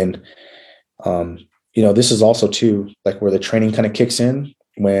 And this is also too like where the training kind of kicks in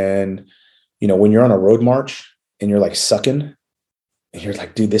when you're on a road march and you're like sucking, and you're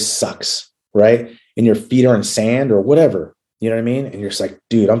like, dude, this sucks, right? And your feet are in sand or whatever. You know what I mean? And you're just like,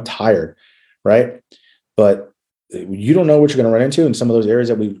 dude, I'm tired. Right. But you don't know what you're going to run into in some of those areas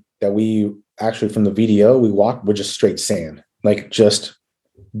that we actually, from the VDO, we walked with just straight sand, like just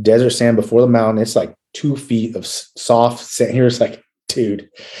desert sand before the mountain. It's like 2 feet of soft sand. You're just like, dude,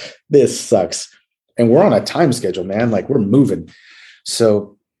 this sucks. And we're on a time schedule, man. Like, we're moving.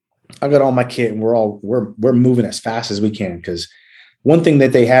 So I got all my kit, and we're moving as fast as we can. Because one thing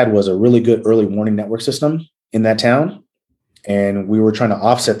that they had was a really good early warning network system in that town. And we were trying to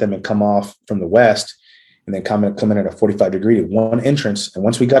offset them and come off from the west, and then come in at a 45-degree one entrance. And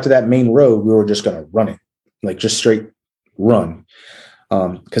once we got to that main road, we were just going to run it, like just straight run.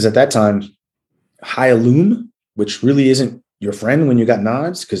 Because at that time, high illume, which really isn't your friend when you got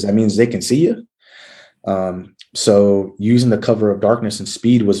nods, because that means they can see you. So using the cover of darkness and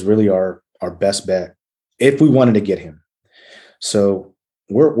speed was really our best bet if we wanted to get him. So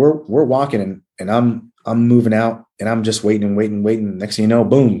we're walking, and I'm moving out, and I'm just waiting. Next thing you know,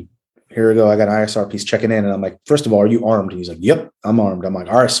 boom, here we go. I got an ISR piece checking in. And I'm like, first of all, are you armed? And he's like, yep, I'm armed. I'm like,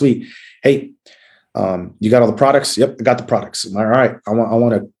 all right, sweet. Hey, you got all the products? Yep, I got the products. I'm like, all right. I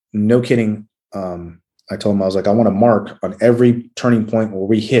want to, no kidding. I told him, I was like, I want to mark on every turning point where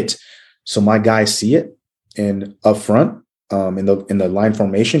we hit, so my guys see it and up front in the line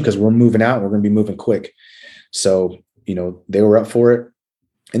formation, because we're moving out. We're going to be moving quick. So, they were up for it.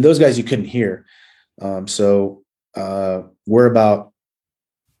 And those guys you couldn't hear. So we're about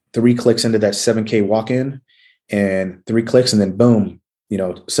 3 clicks into that 7K walk-in, and 3 clicks, and then boom,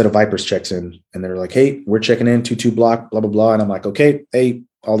 set of Vipers checks in, and they're like, hey, we're checking in 2-2 block, blah, blah, blah. And I'm like, okay, hey,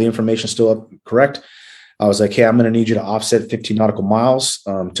 all the information still up correct. I was like, hey, I'm going to need you to offset 15 nautical miles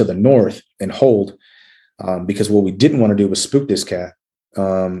to the north and hold, because what we didn't want to do was spook this cat.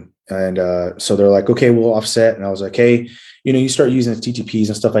 So they're like, okay, we'll offset. And I was like, hey, you start using TTPs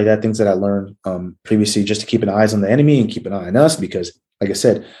and stuff like that, things that I learned previously, just to keep an eyes on the enemy and keep an eye on us, because like I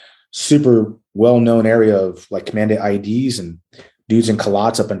said, super well-known area of like commanded IEDs and dudes in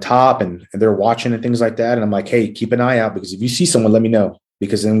culottes up on top, and they're watching and things like that. And I'm like, hey, keep an eye out, because if you see someone, let me know,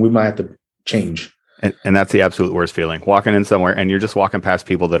 because then we might have to change. And that's the absolute worst feeling, walking in somewhere and you're just walking past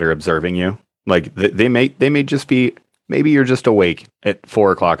people that are observing you. Like they may just be, maybe you're just awake at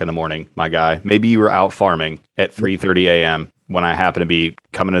 4:00 in the morning, my guy. Maybe you were out farming at 3:30 a.m. when I happen to be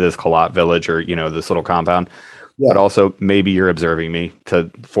coming to this Kalat village or, this little compound. Yeah. But also maybe you're observing me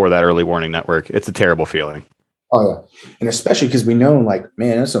for that early warning network. It's a terrible feeling. Oh yeah. And especially because we know, like,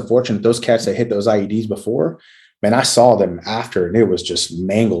 man, it's unfortunate. Those cats that hit those IEDs before, man, I saw them after and it was just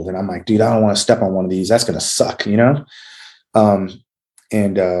mangled. And I'm like, dude, I don't want to step on one of these. That's going to suck,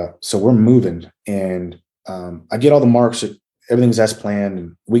 So we're moving, and I get all the marks. Everything's as planned.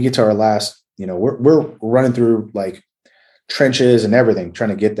 And we get to our last, we're running through like trenches and everything,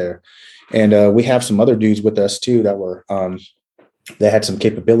 trying to get there. And we have some other dudes with us too that were, that had some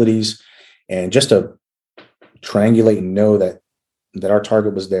capabilities, and just to triangulate and know that our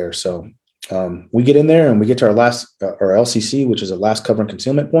target was there. So we get in there and we get to our last, our LCC, which is a last cover and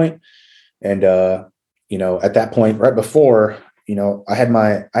concealment point. And, at that point, right before, I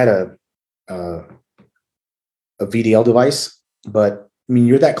had a VDL device, but I mean,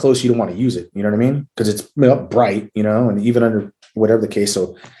 you're that close, you don't want to use it. You know what I mean? Because it's bright, and even under whatever the case.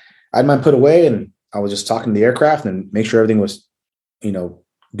 So I had mine put away, and I was just talking to the aircraft and make sure everything was,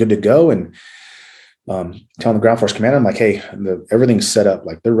 good to go. And telling the ground force commander, I'm like, hey, everything's set up,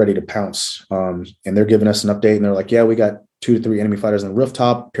 like they're ready to pounce. And they're giving us an update, and they're like, yeah, we got 2 to 3 enemy fighters on the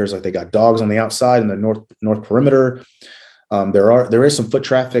rooftop. Appears like they got dogs on the outside in the north perimeter. There is some foot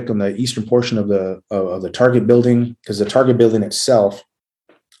traffic on the eastern portion of the target building, because the target building itself,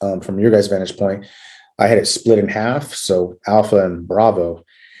 from your guys' vantage point, I had it split in half. So Alpha and Bravo.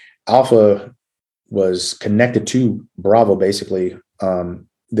 Alpha was connected to Bravo, basically,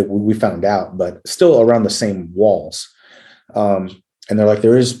 that we found out, but still around the same walls. And they're like,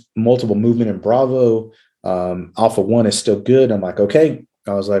 there is multiple movement in Bravo. Alpha 1 is still good. I'm like, okay.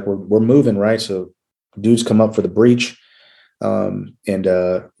 I was like, we're moving, right? So dudes come up for the breach. Like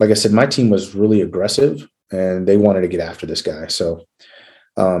I said, my team was really aggressive and they wanted to get after this guy. So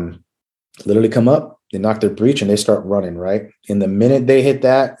literally come up, they knock their breach and they start running, right? In the minute they hit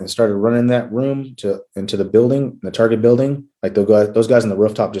that and started running that room into the building, the target building, like those guys on the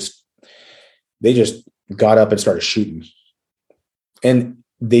rooftop they just got up and started shooting. And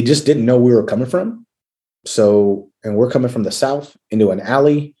they just didn't know we were coming from. So, and we're coming from the south into an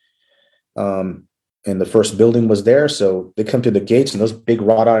alley. And the first building was there. So they come to the gates, and those big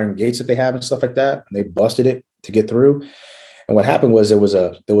wrought iron gates that they have and stuff like that, and they busted it to get through. And what happened was there was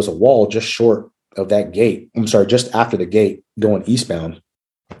a wall just short of that gate. I'm sorry, just after the gate going eastbound.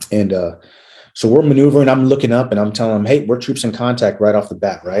 And so we're maneuvering. I'm looking up and I'm telling them, hey, we're troops in contact right off the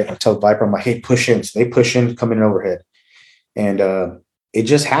bat, right? I tell Viper, I'm like, hey, push in. So they push in, come in overhead. And it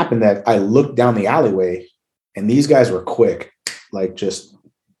just happened that I looked down the alleyway and these guys were quick. Like, just,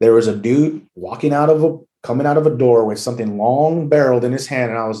 there was a dude coming out of a door with something long barreled in his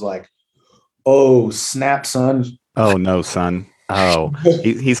hand. And I was like, oh, snap, son. Oh, no, son. Oh,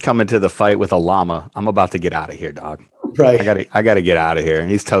 he's coming to the fight with a llama. I'm about to get out of here, dog. Right. I gotta get out of here.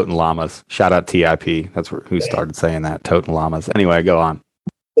 He's toting llamas. Shout out TIP. That's who started saying that, toting llamas. Anyway, go on.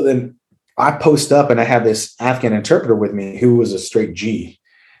 So then I post up and I have this Afghan interpreter with me who was a straight G.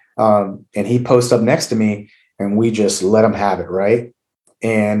 And he posts up next to me and we just let him have it, right?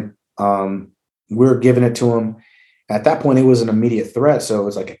 And we're giving it to him. At that point, it was an immediate threat. So it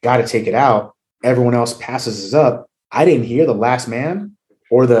was like, I got to take it out. Everyone else passes us up. I didn't hear the last man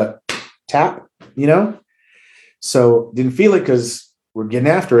or the tap, So didn't feel it because we're getting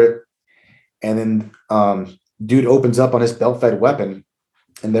after it. And then dude opens up on his belt-fed weapon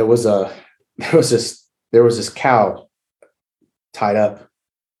and there was this cow tied up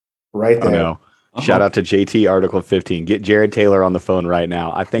right there. Oh no. Shout out to JT Article 15. Get Jared Taylor on the phone right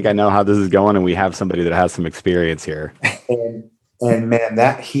now. I think I know how this is going, and we have somebody that has some experience here. And man,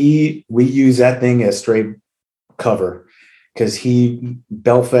 we use that thing as straight cover because he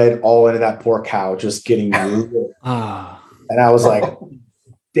belt fed all into that poor cow, just getting and I was like,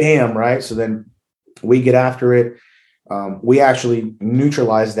 damn, right? So then we get after it. We actually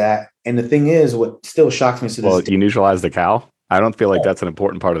neutralize that. And the thing is, what still shocks me to this day, you neutralize the cow? I don't feel like that's an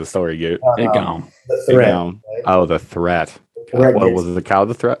important part of the story, you. the threat. Right? Oh, the threat. Was the cow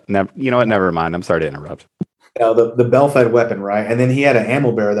the threat? Never mind. I'm sorry to interrupt. The bell-fed weapon, right? And then he had an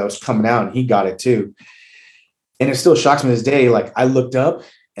ammo bearer that was coming out, and he got it too. And it still shocks me to this day. Like, I looked up,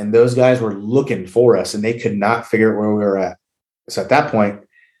 and those guys were looking for us, and they could not figure out where we were at. So at that point,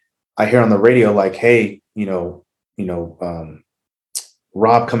 I hear on the radio, like, "Hey,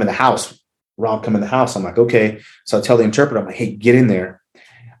 Rob, come in the house. Rob, come in the house." I'm like, okay. So I tell the interpreter, I'm like, "Hey, get in there."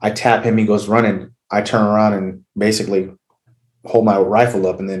 I tap him. He goes running. I turn around and basically hold my rifle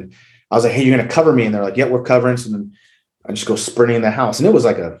up, and then I was like, "Hey, you're going to cover me?" And they're like, "Yeah, we're covering." So then I just go sprinting in the house. And it was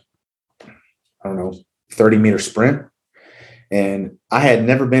like 30-meter sprint. And I had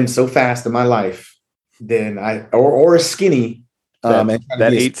never been so fast in my life or as skinny. That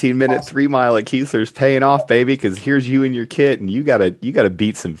 18-minute 3-mile at Keesler's paying off, baby, because here's you and your kit, and you gotta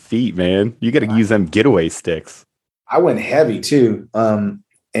beat some feet, man. You gotta use them getaway sticks. I went heavy too. And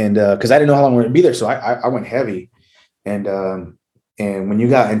because I didn't know how long we were going to be there. So I went heavy. And when you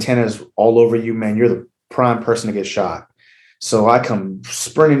got antennas all over you, man, you're the prime person to get shot. So I come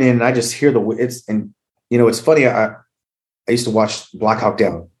sprinting in, and I just hear it's funny. I used to watch Black Hawk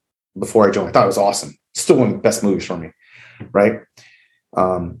Down before I joined. I thought it was awesome. Still one of the best movies for me. Right.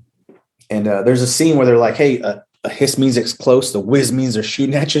 There's a scene where they're like, "Hey, a hiss means it's close. The whiz means they're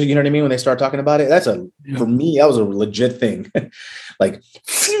shooting at you." You know what I mean? When they start talking about it, for me, that was a legit thing. Like,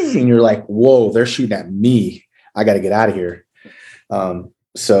 and you're like, "Whoa, they're shooting at me. I got to get out of here."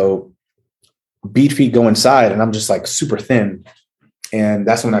 So beat feet go inside, and I'm just like super thin. And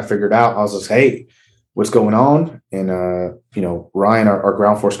that's when I figured out, I was like, "Hey, what's going on?" And, Ryan, our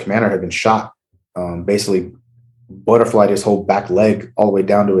ground force commander, had been shot, basically butterflied his whole back leg all the way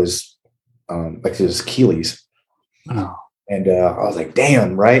down to his Achilles. Oh. And I was like,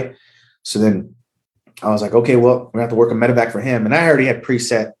 damn, right? So then I was like, okay, well, we're gonna have to work a medevac for him. And I already had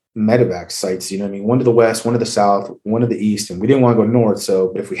preset medevac sites, you know what I mean? One to the west, one to the south, one to the east, and we didn't want to go north.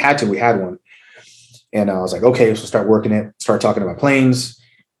 So if we had to, we had one. And I was like, okay, so start working it, start talking to my planes,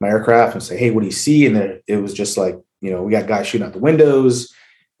 my aircraft, and say, hey, what do you see? And then it was just like, we got guys shooting out the windows.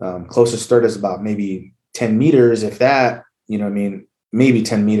 Closest third is about maybe 10 meters, if that, maybe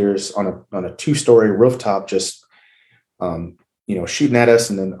 10 meters on a 2-story rooftop, just, shooting at us.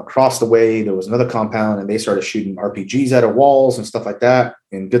 And then across the way, there was another compound, and they started shooting RPGs out of walls and stuff like that.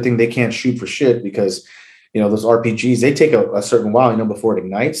 And good thing they can't shoot for shit, because, those RPGs, they take a certain while, before it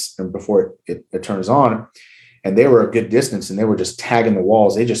ignites and before it turns on. And they were a good distance, and they were just tagging the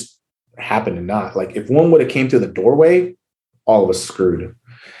walls. They just happened to not. Like, if one would have came through the doorway, all of us screwed.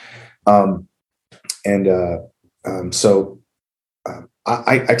 So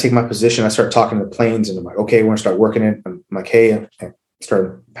I take my position. I start talking to the planes, and I'm like, okay, we're gonna start working it. I'm like, hey, I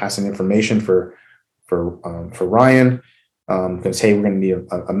started passing information for Ryan, because hey, we're gonna need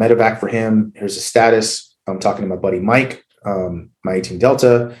a medevac for him. Here's the status. I'm talking to my buddy Mike, my 18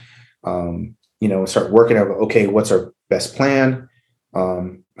 Delta. Start working out. Okay, what's our best plan?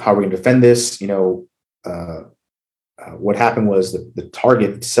 How are we gonna defend this? What happened was the target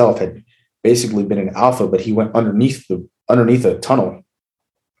itself had basically been an alpha, but he went underneath a tunnel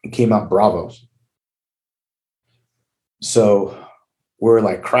and came out Bravo. So we're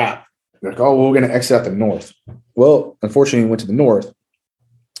like, crap. We're like, oh, well, we're going to exit out the north. Well, unfortunately, we went to the north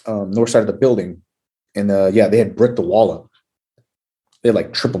side of the building, and they had bricked the wall up. They had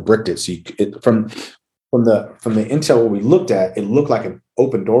like triple bricked it. So from the intel we looked at, it looked like an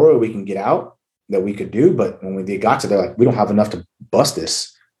open door we can get out that we could do. But when they got to there, like, we don't have enough to bust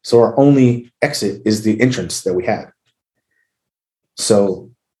this. So our only exit is the entrance that we had.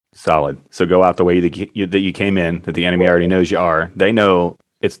 So solid. So go out the way that you came in, that the enemy already knows you are. They know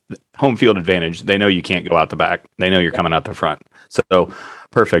it's home field advantage. They know you can't go out the back. They know you're coming out the front. So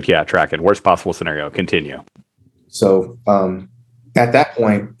perfect. Yeah. Track it. Worst possible scenario. Continue. So at that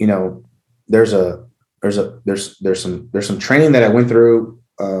point, there's some training that I went through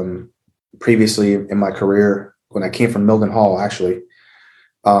previously in my career when I came from Milden Hall, actually.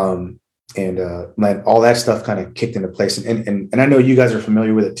 All that stuff kind of kicked into place. And I know you guys are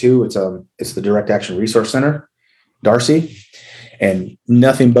familiar with it too. It's the Direct Action Resource Center, Darcy. and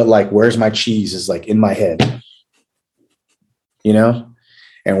nothing but like, where's my cheese is like in my head, you know?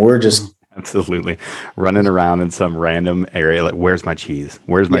 And we're just absolutely running around in some random area. Like, where's my cheese?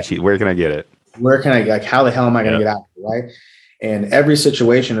 Where's my cheese? Where can I get it? Where can I, like, how the hell am I going to get out? Right. And every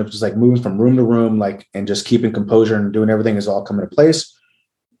situation of just like moving from room to room, like, and just keeping composure and doing everything is all coming to place.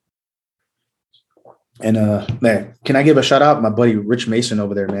 And man, can I give a shout out? My buddy Rich Mason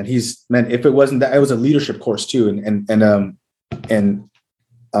over there, man. If it wasn't that, it was a leadership course too. And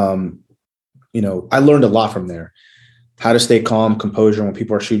you know, I learned a lot from there. How to stay calm, composure when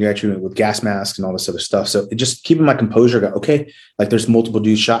people are shooting at you with gas masks and all this other stuff. So it just keeping my composure, got okay, like there's multiple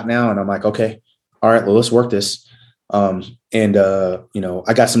dudes shot now. And I'm like, okay, all right, well, let's work this. You know,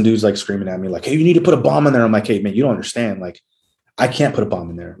 I got some dudes like screaming at me like, hey, you need to put a bomb in there. I'm like, hey, man, you don't understand. Like, I can't put a bomb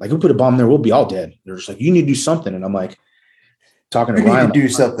in there. Like, if we put a bomb in there, we'll be all dead. They're just like, you need to do something. And I'm like, talking to Ryan, do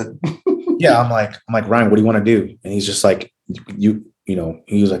something. Yeah. I'm like, Ryan, what do you want to do? And he's just like, you know,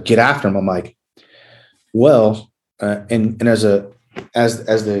 he was like, get after him. I'm like, well, and as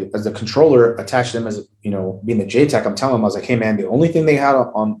the controller attached to them as, you know, being the JTAC, I'm telling him, I was like, hey man, the only thing they had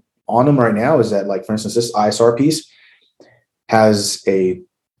on them right now is that, like, for instance, this ISR piece has a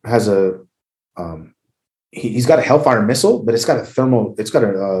he's got a Hellfire missile, but it's got a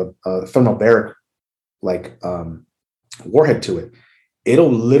thermobaric like warhead to it.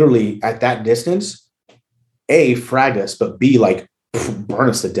 It'll literally at that distance, A, frag us, but B, like burn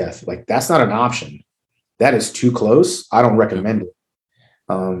us to death. Like, that's not an option. That is too close. I don't recommend it.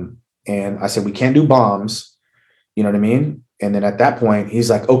 And I said, we can't do bombs. You know what I mean? And then at that point, he's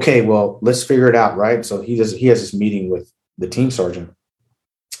like, okay, well, let's figure it out. Right. So he has this meeting with the team sergeant.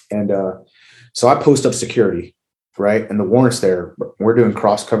 And so I post up security, right? And the warrant's there. We're doing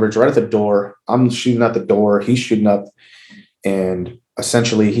cross coverage right at the door. I'm shooting at the door. He's shooting up. And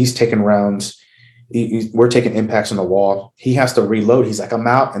essentially he's taking rounds. We're taking impacts on the wall. He has to reload. He's like, I'm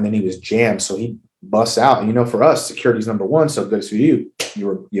out. And then he was jammed. So he busts out. And, you know, for us, security's number one. So good for you.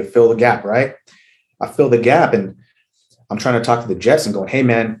 You fill the gap, right? I fill the gap, and I'm trying to talk to the Jets and going, hey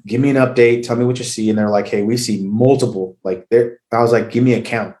man, give me an update. Tell me what you see. And they're like, hey, we see multiple, like there. I was like, give me a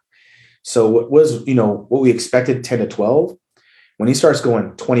count. So what was, you know, what we expected 10 to 12, when he starts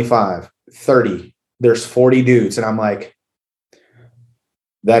going 25, 30, there's 40 dudes. And I'm like,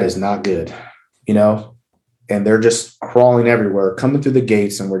 that is not good, you know? And they're just crawling everywhere, coming through the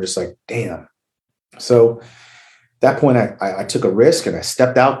gates. And we're just like, damn. So at that point, I took a risk and I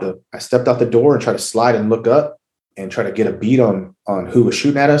stepped out the door and tried to slide and look up and try to get a beat on who was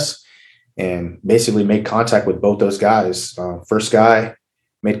shooting at us, and basically made contact with both those guys. First guy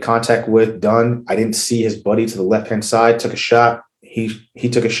made contact with, done. I didn't see his buddy to the left-hand side, took a shot. He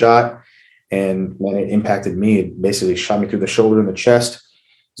took a shot, and when it impacted me, it basically shot me through the shoulder and the chest,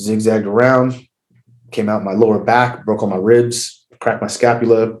 zigzagged around, came out my lower back, broke all my ribs, cracked my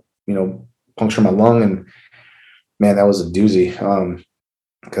scapula, you know, punctured my lung. And man, that was a doozy.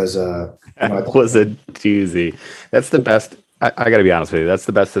 Because that was a doozy. That's the best. I got to be honest with you. That's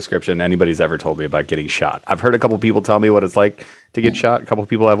the best description anybody's ever told me about getting shot. I've heard a couple people tell me what it's like to get shot. A couple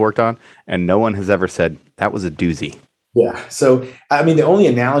people I've worked on, and no one has ever said that was a doozy. Yeah. So, I mean, the only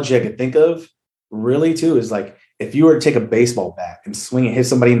analogy I could think of really too is like if you were to take a baseball bat and swing and hit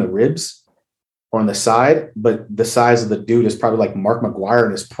somebody in the ribs or on the side, but the size of the dude is probably like Mark McGwire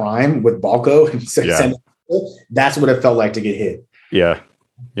in his prime with Balco. That's what it felt like to get hit. Yeah.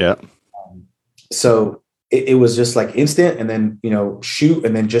 Yeah. So it was just like instant, and then, you know, shoot.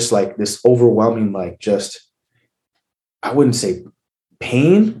 And then just like this overwhelming, like just, I wouldn't say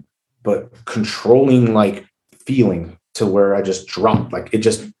pain, but controlling like feeling to where I just dropped, like it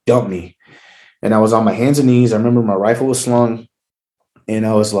just dumped me. And I was on my hands and knees. I remember my rifle was slung, and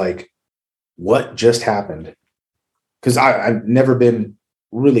I was like, what just happened? Because I've never been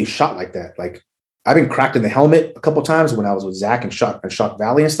really shot like that. Like, I've been cracked in the helmet a couple of times when I was with Zach and Shock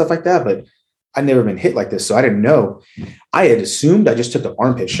Valley and stuff like that, but I'd never been hit like this. So I didn't know. I had assumed I just took the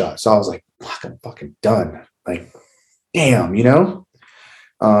armpit shot. So I was like, fuck, I'm fucking done. Like, damn, you know?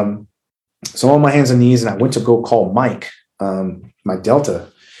 So on my hands and knees, and I went to go call Mike, my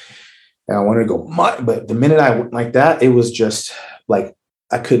Delta. And I wanted to go, Mike, but the minute I went like that, it was just like,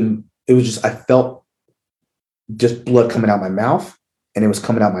 I felt just blood coming out my mouth, and it was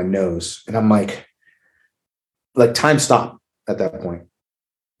coming out my nose. And I'm like time stopped at that point,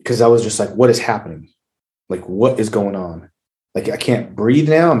 because I was just like, what is happening? Like, what is going on? Like, I can't breathe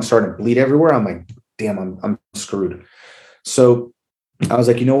now. I'm starting to bleed everywhere. I'm like, damn, I'm screwed. So I was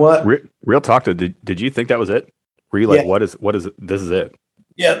like, you know what? Real talk. Did you think that was it? Were you like, what is this is it?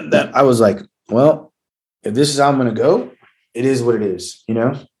 Yeah. I was like, well, if this is how I'm going to go, it is what it is, you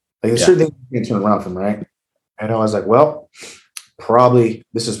know? Like, there's certain things you can't turn around from, right? And I was like, well,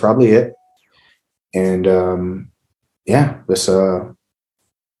 this is probably it. And this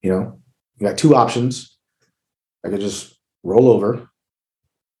you got two options. I could just roll over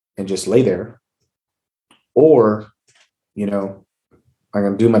and just lay there, or I'm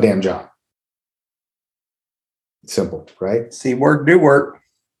gonna do my damn job. Simple, right? See work, do work.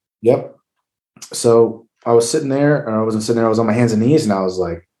 Yep. So I was sitting there, and I wasn't sitting there. I was on my hands and knees, and I was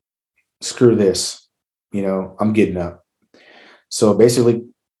like, "Screw this," I'm getting up. So basically,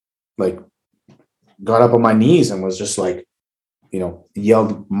 like, got up on my knees and was just like,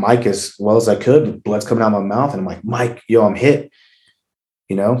 yelled Mike as well as I could. Blood's coming out of my mouth, and I'm like, "Mike, I'm hit,"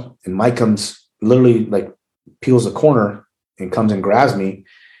 And Mike comes, literally like peels the corner and comes and grabs me,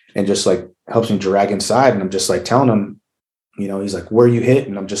 and just like helps me drag inside. And I'm just like telling him, he's like, "Where are you hit?"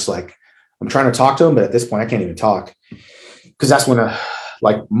 And I'm just like, I'm trying to talk to him, but at this point I can't even talk, because that's when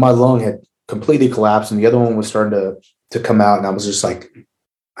my lung had completely collapsed, and the other one was starting to come out, and I was just like,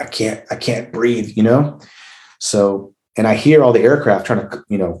 I can't breathe, So, and I hear all the aircraft trying to,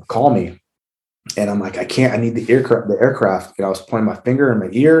 call me, and I'm like, I need the aircraft. I was pointing my finger in my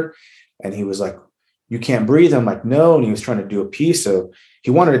ear, and he was like, "You can't breathe." I'm like, "No." And he was trying to do a piece. So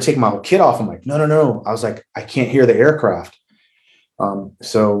he wanted to take my whole kit off. I'm like, no. I was like, I can't hear the aircraft.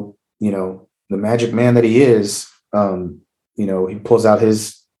 So, the magic man that he is, he pulls out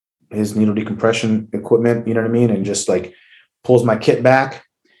his needle decompression equipment, you know what I mean? And just like pulls my kit back.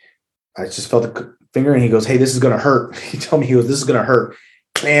 I just felt the finger, and he goes, "Hey, this is going to hurt." He told me, "This is going to hurt."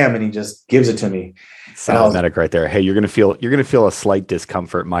 Bam. And he just gives it to me. Silent medic right there. Hey, you're going to feel a slight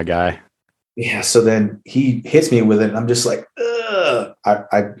discomfort, my guy. Yeah. So then he hits me with it, and I'm just like, ugh.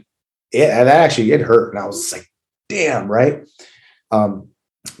 It hurt. And I was like, damn. Right.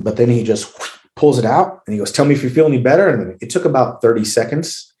 But then he just pulls it out, and he goes, "Tell me if you feel any better." And then it took about 30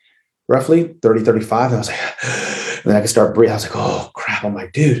 seconds, roughly 30, 35. And I was like, and then I could start breathing. I was like, oh crap. I'm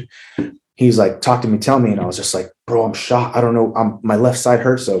like, dude. He's like, "Talk to me, tell me." And I was just like, "Bro, I'm shocked. I don't know. My left side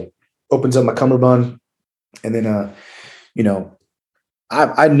hurts." So opens up my cummerbund. And then,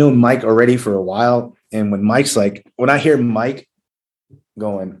 I've known Mike already for a while. And when I hear Mike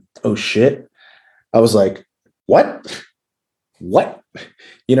going, "Oh shit," I was like, what?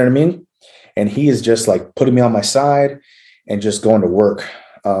 You know what I mean? And he is just like putting me on my side and just going to work.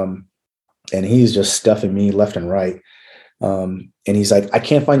 And he's just stuffing me left and right. And he's like, "I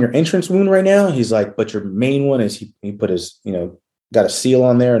can't find your entrance wound right now." He's like, "But your main one is," he put his, got a seal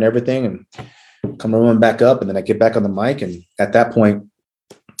on there and everything, and come running back up. And then I get back on the mic. And at that point,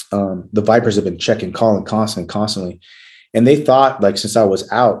 the Vipers have been calling constantly. And they thought, like, since I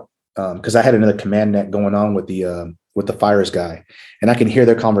was out, because I had another command net going on with the fires guy, and I can hear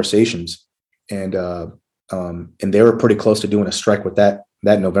their conversations. And they were pretty close to doing a strike with that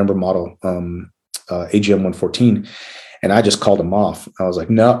November model, AGM 114. And I just called them off. I was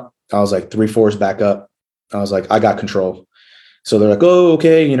like, no. I was like, 3-4s back up. I was like, I got control. So they're like, "Oh,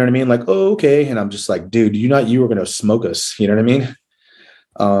 okay." You know what I mean? Like, "Oh, okay." And I'm just like, dude, you were going to smoke us. You know what I mean?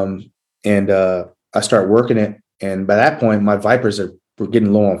 And I start working it. And by that point, my Vipers were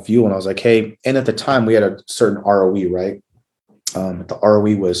getting low on fuel. And I was like, hey, and at the time we had a certain ROE, right? The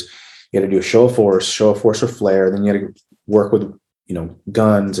ROE was, you had to do a show of force or flare. Then you had to work with,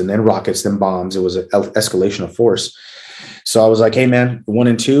 guns, and then rockets, then bombs. It was an escalation of force. So I was like, hey man, 1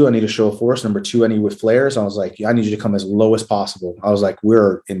 and 2, I need a show of force. Number 2, I need with flares. I was like, I need you to come as low as possible. I was like,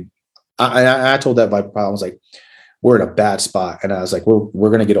 I told that Viper pilot, I was like, we're in a bad spot. And I was like, we're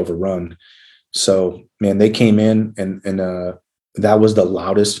going to get overrun. So man, they came in and that was the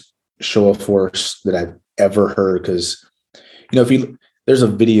loudest show of force that I've ever heard. Cause there's a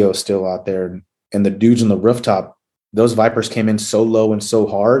video still out there, and the dudes on the rooftop, those Vipers came in so low and so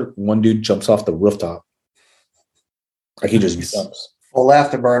hard. One dude jumps off the rooftop. Like he just jumps. Full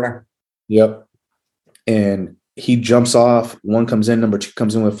afterburner. Yep. And he jumps off. One comes in, number 2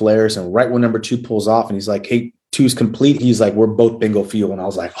 comes in with flares. And right when number 2 pulls off and he's like, "Hey, 2's complete." He's like, "We're both bingo fuel." And I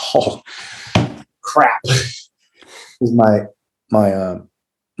was like, oh crap.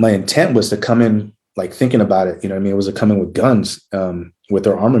 My intent was to come in like thinking about it. You know what I mean? It was to come in with guns, with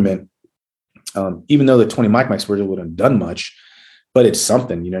their armament. Even though the 20 mics wouldn't have done much, but it's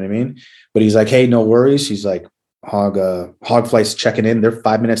something, you know what I mean? But he's like, "Hey, no worries." He's like, Hog Flight's checking in. They're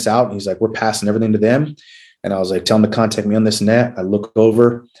 5 minutes out. And he's like, "We're passing everything to them." And I was like, "Tell them to contact me on this net." I look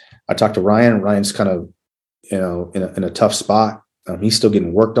over, I talk to Ryan. Ryan's kind of, in a tough spot. He's still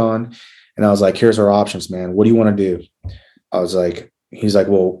getting worked on. And I was like, "Here's our options, man. What do you want to do?" I was like, he's like,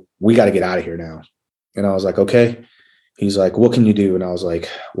 "Well, we got to get out of here now." And I was like, "Okay." He's like, "What can you do?" And I was like,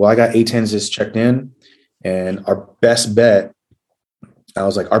 "Well, I got A-10s just checked in, and our best bet," I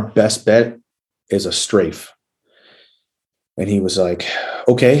was like, "our best bet is a strafe." And he was like,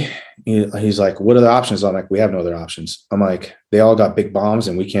 okay. He's like, what are the options? I'm like, we have no other options. I'm like, they all got big bombs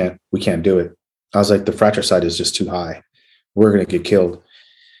and we can't do it. I was like, the fratricide is just too high. We're going to get killed.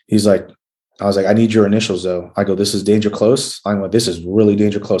 I was like, I need your initials though. I go, this is danger close. I'm like, this is really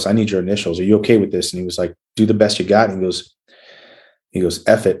danger close. I need your initials. Are you okay with this? And he was like, do the best you got. And he goes,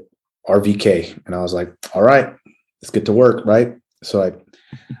 F it, RVK. And I was like, all right, let's get to work. Right. So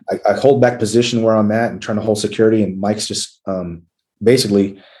I hold back position where I'm at and trying to hold security. And Mike's just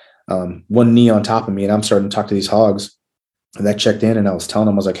basically one knee on top of me. And I'm starting to talk to these hogs. And that checked in. And I was telling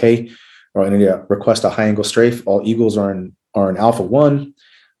them, I was like, hey, I need to request a high angle strafe. All eagles are in Alpha 1.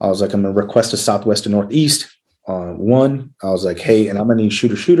 I was like, I'm going to request a southwest to northeast on 1. I was like, hey, and I'm going to need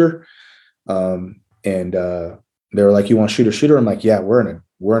shooter. And they were like, you want shooter? I'm like, yeah, we're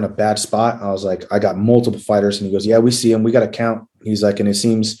in a bad spot. I was like, I got multiple fighters. And he goes, yeah, we see them. We got to count. He's like, and it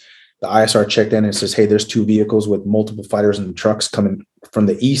seems the ISR checked in and it says, hey, there's 2 vehicles with multiple fighters and trucks coming from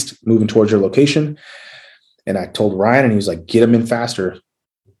the east, moving towards your location. And I told Ryan, and he was like, get them in faster.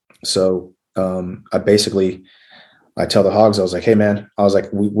 So I tell the hogs, I was like, hey, man, I was like,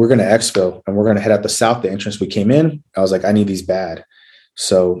 we're going to exfil and we're going to head out the south, the entrance we came in. I was like, I need these bad.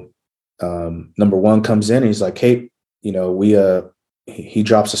 So number 1 comes in and he's like, hey, he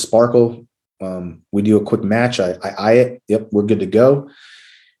drops a sparkle. We do a quick match. I eye it. Yep, we're good to go.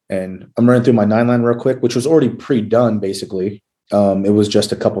 And I'm running through my 9-line real quick, which was already pre-done, basically. It was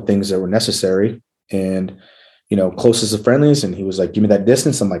just a couple things that were necessary. And, closest to friendlies. And he was like, give me that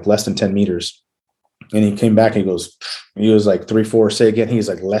distance. I'm like, less than 10 meters. And he came back and he was like 3-4, say again. He's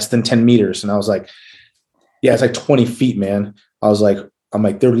like less than 10 meters. And I was like, yeah, it's like 20 feet, man. I'm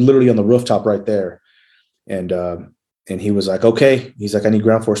like, they're literally on the rooftop right there. And he was like, okay. He's like, I need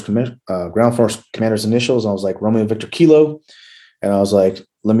ground force commander's initials. And I was like, Romeo Victor Kilo. And I was like,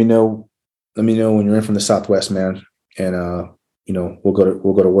 let me know when you're in from the southwest, man. And we'll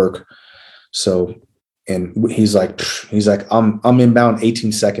go to work. So, and he's like, I'm inbound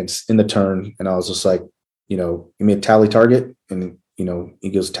 18 seconds in the turn. And I was just like, give me a tally target. And, he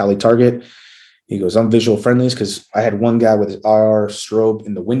goes, tally target. He goes, I'm visual friendlies. Cause I had one guy with his IR strobe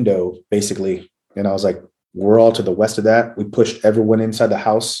in the window, basically. And I was like, we're all to the west of that. We pushed everyone inside the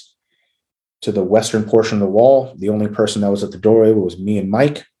house to the western portion of the wall. The only person that was at the doorway was me and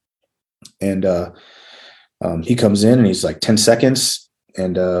Mike. And he comes in and he's like 10 seconds.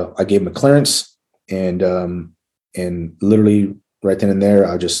 And I gave him a clearance. And literally right then and there,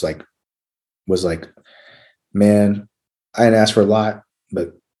 I just was like, man, I didn't ask for a lot,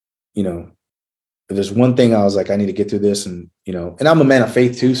 but if there's one thing I was like, I need to get through this. And, and I'm a man of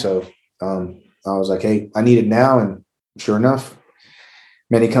faith too. So I was like, hey, I need it now. And sure enough,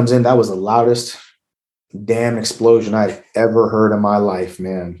 man, he comes in. That was the loudest damn explosion I'd ever heard in my life,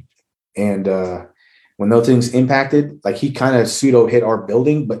 man. And when those things impacted, like he kind of pseudo hit our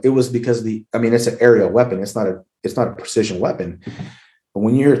building, but it was because it's an aerial weapon. It's not a precision weapon. But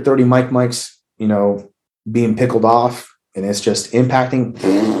when you hear 30 mics, being pickled off and it's just impacting,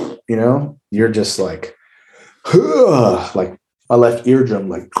 you're just like, like my left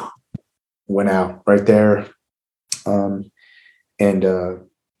eardrum, went out right there. So, did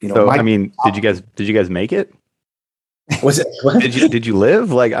you guys make it? Was it? What? Did you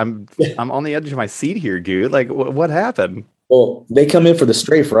live? Like I'm on the edge of my seat here, dude. Like what happened? Well, they come in for the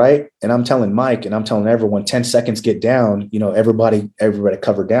strafe, right? And I'm telling Mike and I'm telling everyone 10 seconds, get down, everybody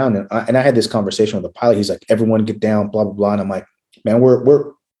cover down. And I had this conversation with the pilot. He's like, everyone get down, blah, blah, blah. And I'm like, man, we're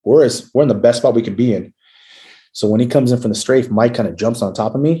in the best spot we could be in. So when he comes in from the strafe, Mike kind of jumps on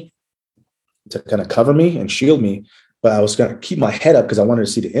top of me to kind of cover me and shield me. But I was going to keep my head up because I wanted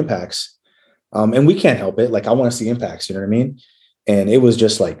to see the impacts. And we can't help it. Like, I want to see impacts, you know what I mean? And it was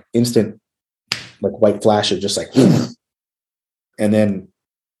just like instant, like white flashes, just like, and then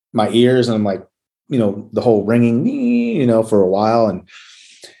my ears, and I'm like, the whole ringing, for a while. And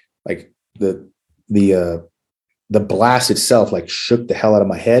like the blast itself, like shook the hell out of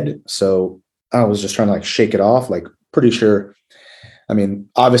my head. So I was just trying to like shake it off, like pretty sure. I mean,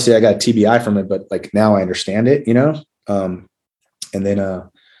 obviously I got a TBI from it, but like now I understand it, and then,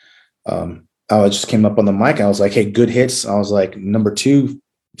 I just came up on the mic. I was like, hey, good hits. I was like, number 2,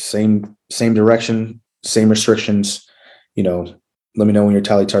 same direction, same restrictions, let me know when your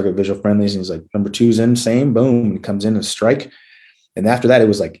tally target visual friendlies. And he's like, number 2's in, same, boom. And he comes in and strike. And after that, it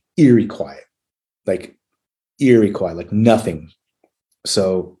was like eerie quiet, like nothing.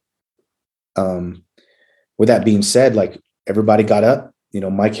 So with that being said, like everybody got up,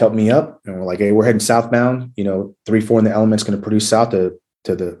 Mike helped me up and we're like, hey, we're heading southbound, 3-4 in the element's going to produce south to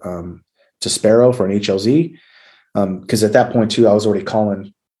Sparrow for an HLZ. Cause at that point too, I was already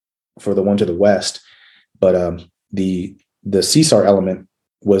calling for the one to the west, but the the CSAR element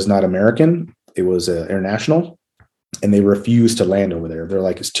was not American. It was international, and they refused to land over there. They're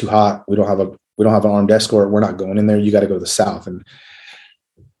like, it's too hot. We don't have an armed escort. We're not going in there. You got to go to the south. And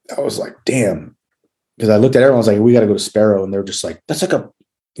I was like, damn. Because I looked at everyone, I was like, we got to go to Sparrow. And they're just like, that's like a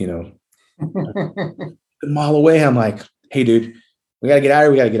mile away. I'm like, hey, dude, we got to get out of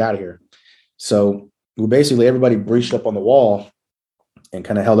here. We got to get out of here. So we basically, everybody breached up on the wall and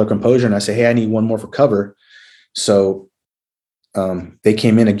kind of held their composure. And I said, hey, I need one more for cover. So they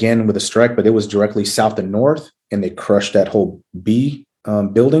came in again with a strike, but it was directly south and north. And they crushed that whole B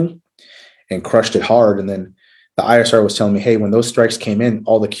building and crushed it hard. And then the ISR was telling me, hey, when those strikes came in,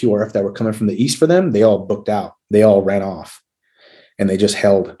 all the QRF that were coming from the east for them, they all booked out. They all ran off and they just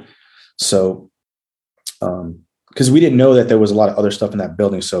held. So, because we didn't know that there was a lot of other stuff in that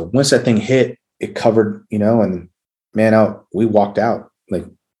building. So once that thing hit, it covered, and man, we walked out. Like,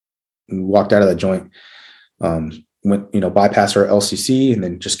 we walked out of that joint, went, bypassed our LCC and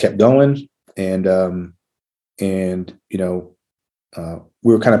then just kept going. And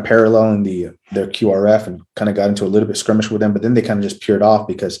we were kind of paralleling their QRF and kind of got into a little bit skirmish with them, but then they kind of just peered off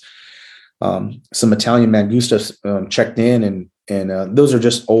because some Italian Mangustas checked in, and those are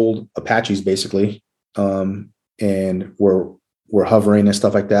just old Apaches basically, and we're hovering and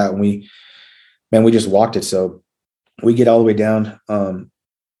stuff like that. And we just walked it. So we get all the way down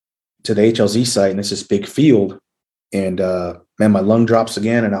to the HLZ site, and it's this big field. And man, my lung drops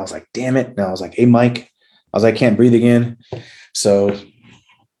again, and I was like, damn it. And I was like, hey, Mike, I was like, I can't breathe again. So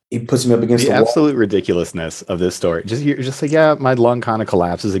he puts me up against the wall. Absolute ridiculousness of this story. You're just like, yeah, my lung kind of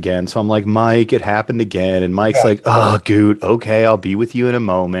collapses again. So I'm like, Mike, it happened again. And Mike's like, oh, dude, okay, I'll be with you in a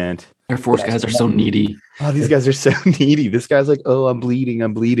moment. Air Force guys are so needy. Oh, these guys are so needy. This guy's like, oh, I'm bleeding,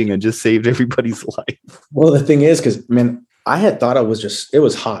 and just saved everybody's life. Well, the thing is, because, man, I had thought it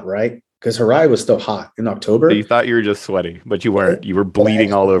was hot, right? Because Harai was still hot in October. So you thought you were just sweating, but you weren't. You were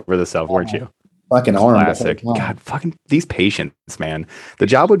bleeding all over the stuff, weren't you? Fucking arm. Classic. God, fucking these patients, man. The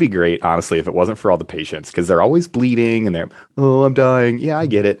job would be great, honestly, if it wasn't for all the patients, because they're always bleeding and they're, oh, I'm dying. Yeah, I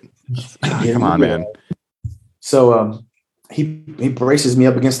get it. Come on, man. So he braces me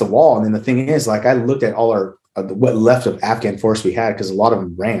up against the wall, and then the thing is, like, I looked at all our what left of Afghan force we had, because a lot of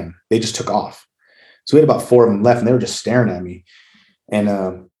them ran. They just took off. So we had about 4 of them left, and they were just staring at me. And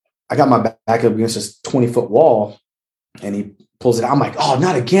I got my back up against this 20-foot wall, and he pulls it out. I'm like, oh,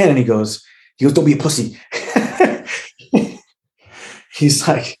 not again. And he goes, don't be a pussy. He's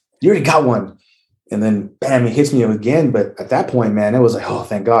like, you already got one. And then bam, he hits me again. But at that point, man, it was like, oh,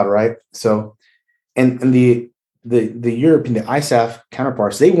 thank God. Right. So, and the European, the ISAF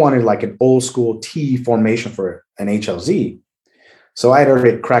counterparts, they wanted like an old school T formation for an HLZ. So I had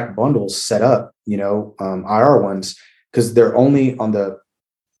already cracked bundles set up, IR ones, because they're only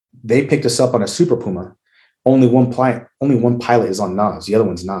they picked us up on a Super Puma. Only one pilot is on NAS. The other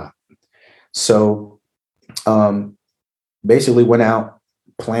one's not. So basically went out,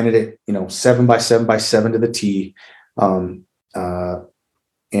 planted it, 7x7x7 to the T, and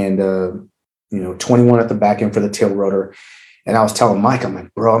 21 at the back end for the tail rotor. And I was telling Mike, I'm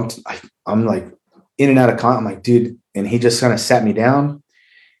like, bro, I'm like in and out of I'm like, dude. And he just kind of sat me down,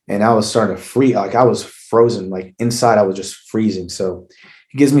 and I was starting to freeze. Like, I was frozen, like inside I was just freezing. So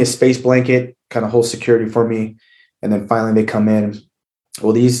he gives me a space blanket, kind of holds security for me. And then finally they come in.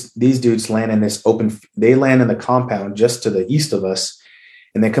 Well, these dudes land in this they land in the compound just to the east of us,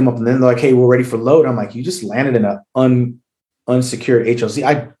 and they come up and then they're like, hey, we're ready for load. I'm like, you just landed in an unsecured HLZ.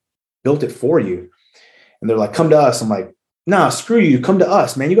 I built it for you. And they're like, come to us. I'm like, nah, screw you. Come to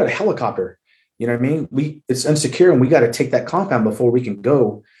us, man. You got a helicopter. You know what I mean? It's unsecure, and we got to take that compound before we can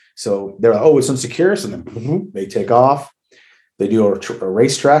go. So they're like, oh, it's unsecure. So then they take off. They do a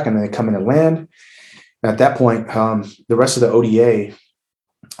racetrack, and then they come in and land. And at that point, the rest of the ODA,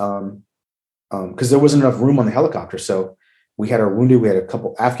 because there wasn't enough room on the helicopter. So we had our wounded. We had a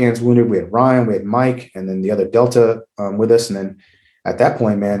couple Afghans wounded. We had Ryan. We had Mike, and then the other Delta with us. And then at that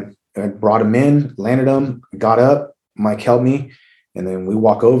point, man, I brought him in, landed him, got up. Mike helped me. And then we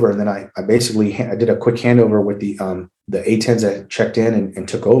walk over, and then I did a quick handover with the A-10s that checked in and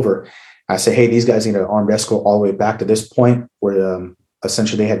took over. I said, hey, these guys need an armed escort all the way back to this point where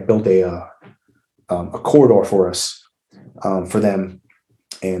essentially they had built a corridor for us, for them.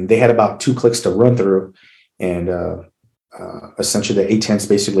 And they had about 2 clicks to run through. And essentially the A-10s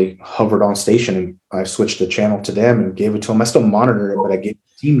basically hovered on station, and I switched the channel to them and gave it to them. I still monitored it, but I gave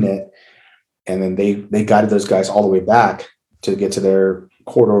TeamNet. And then they guided those guys all the way back to get to their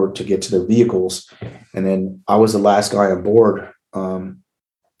corridor, to get to their vehicles. And then I was the last guy on board,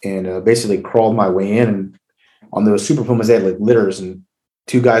 and basically crawled my way in. And on those Super Pumas, they had like litters, and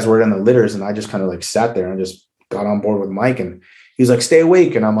 2 guys were in the litters, and I just kind of like sat there and just got on board with Mike, and he's like, stay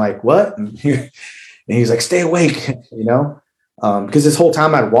awake. And I'm like, what? And he's like, stay awake, you know? Because this whole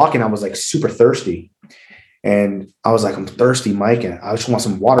time I'd walk and I was like super thirsty. And I was like, I'm thirsty, Mike, and I just want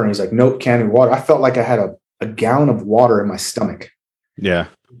some water. And he's like, nope, can't have water. I felt like I had a gallon of water in my stomach. Yeah.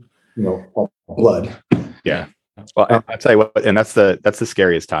 You know, blood. Yeah. Well, I'll tell you what, and that's the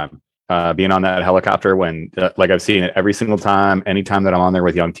scariest time. Being on that helicopter when, like I've seen it every single time, anytime that I'm on there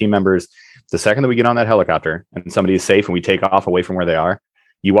with young team members, the second that we get on that helicopter and somebody is safe and we take off away from where they are,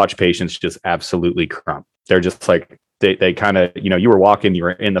 you watch patients just absolutely crump. They're just like, they kind of, you know, you were walking, you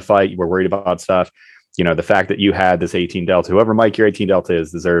were in the fight, you were worried about stuff. You know, the fact that you had this 18 Delta, whoever Mike your 18 Delta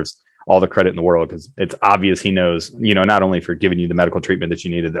is, deserves all the credit in the world, because it's obvious he knows, you know, not only for giving you the medical treatment that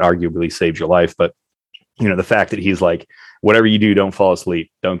you needed that arguably saved your life, but, you know, the fact that he's like, whatever you do, don't fall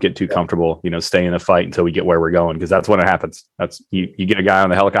asleep, don't get too comfortable, you know, stay in the fight until we get where we're going. Because that's when it happens. That's you get a guy on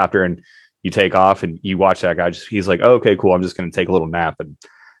the helicopter and you take off and you watch that guy, he's like, oh, okay, cool, I'm just going to take a little nap. And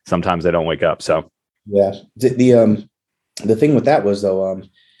sometimes they don't wake up. So yeah, the thing with that was though,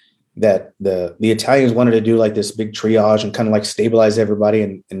 that the Italians wanted to do like this big triage and kind of like stabilize everybody.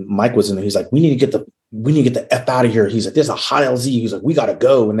 And Mike was in there. He's like, we need to get the F out of here. He's like, there's a hot LZ. He's like, we got to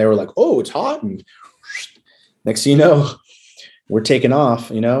go. And they were like, oh, it's hot. And next thing you know, we're taking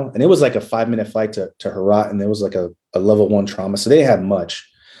off, you know, and it was like a 5-minute flight to Herat. And there was like a level 1 trauma. So they didn't have much.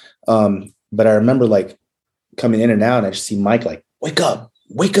 But I remember like coming in and out and I just see Mike like, wake up,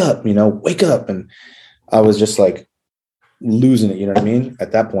 you know, wake up. And I was just like losing it. You know what I mean?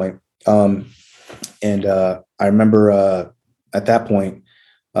 At that point. I remember, at that point,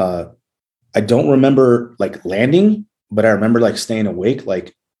 I don't remember like landing, but I remember like staying awake,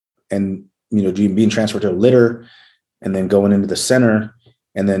 like, and, you know, being transferred to a litter and then going into the center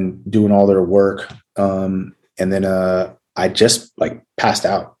and then doing all their work. And then, I just like passed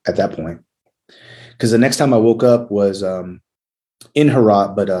out at that point. Cause the next time I woke up was, in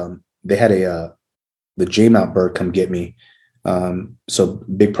Herat, but, they had the J-mount bird come get me. So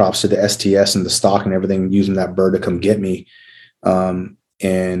big props to the STS and the stock and everything, using that bird to come get me.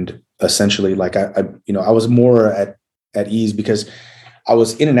 And essentially like I was more at ease because I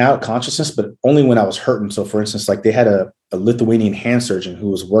was in and out of consciousness, but only when I was hurting. So for instance, like they had a Lithuanian hand surgeon who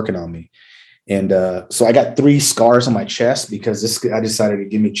was working on me. And, so I got 3 scars on my chest because this guy decided to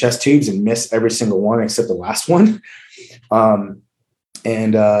give me chest tubes and miss every single one except the last one.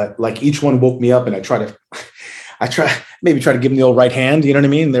 Like each one woke me up and I try to give them the old right hand, you know what I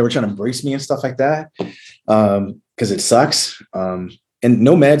mean? They were trying to embrace me and stuff like that. Cause it sucks. And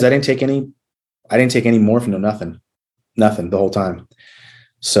no meds. I didn't take any morphine or nothing the whole time.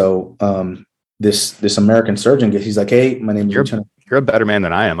 So, this American surgeon, he's like, hey, my name is Lieutenant. You're a better man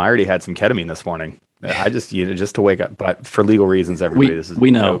than I am. I already had some ketamine this morning. I just, just to wake up, but for legal reasons, everybody, this is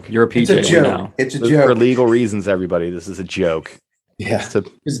we know joke. You're a PJ. It's a joke. It's a joke. For legal reasons, everybody, this is a joke. Yeah.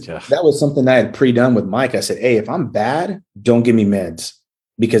 That was something I had pre-done with Mike. I said, hey, if I'm bad, don't give me meds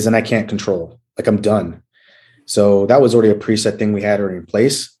because then I can't control. Like I'm done. So that was already a preset thing we had already in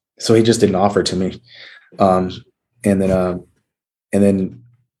place. So he just didn't offer it to me. And then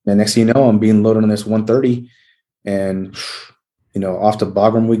the next thing you know, I'm being loaded on this 130 and, you know, off to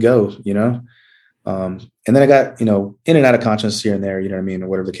Bagram we go, you know? And then I got, you know, in and out of consciousness here and there, you know what I mean? Or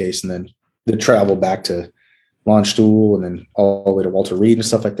whatever the case. And then the travel back to Launchstool and then all the way to Walter Reed and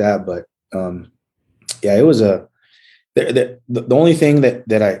stuff like that. But, yeah, it was the only thing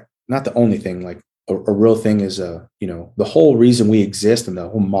not the only thing, like a real thing is, you know, the whole reason we exist and the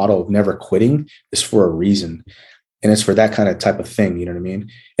whole motto of never quitting is for a reason. And it's for that kind of type of thing, you know what I mean?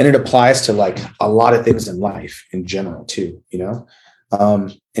 And it applies to like a lot of things in life in general too, you know?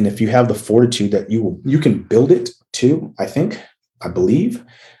 And if you have the fortitude that you can build it too, I believe,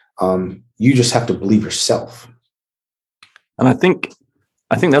 you just have to believe yourself. And I think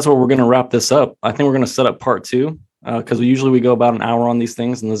that's where we're going to wrap this up. I think we're going to set up part 2 because we go about an hour on these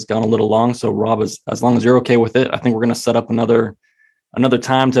things and this has gone a little long. So Rob, as long as you're okay with it, I think we're going to set up another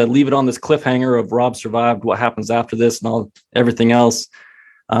time to leave it on this cliffhanger of Rob survived, what happens after this and everything else.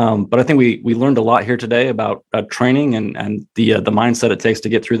 But I think we learned a lot here today about training and the mindset it takes to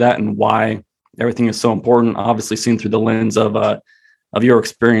get through that and why everything is so important, obviously seen through the lens of your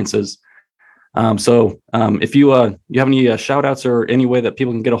experiences. So if you have any shout outs or any way that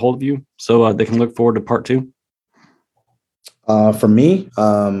people can get a hold of you so they can look forward to part 2. For me,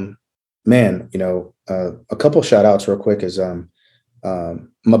 man, you know, a couple shout outs real quick is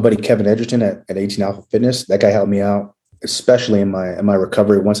my buddy Kevin Edgerton at 18 Alpha Fitness. That guy helped me out, especially in my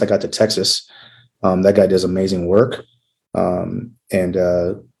recovery. Once I got to Texas, that guy does amazing work.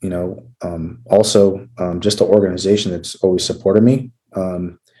 You know, also just the organization that's always supported me.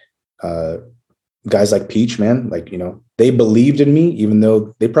 guys like Peach, man, like, they believed in me, even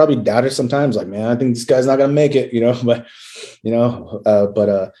though they probably doubted sometimes, like, man, I think this guy's not going to make it,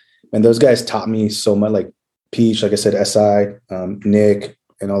 and those guys taught me so much, like Peach, like I said, SI, Nick,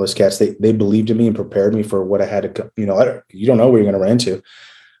 and all those cats, they believed in me and prepared me for what I had to, you don't know where you're going to run into.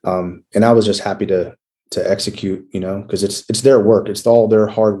 And I was just happy to execute, because it's their work. It's all their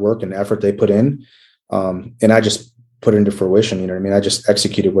hard work and effort they put in. And I just put it into fruition. I just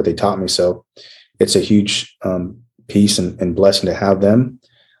executed what they taught me. So it's a huge piece and blessing to have them.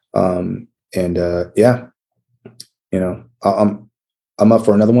 I'm up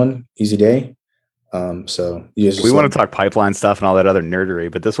for another one. Easy day. So we want to talk pipeline stuff and all that other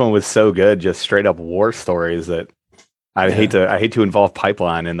nerdery, but this one was so good, just straight up war stories, that I hate to involve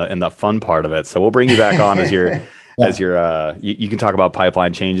pipeline in the fun part of it. So we'll bring you back on as your you can talk about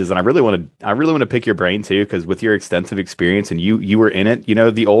pipeline changes. And I really want to pick your brain too, because with your extensive experience and you were in it,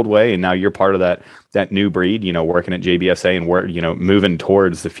 the old way, and now you're part of that new breed, working at JBSA and moving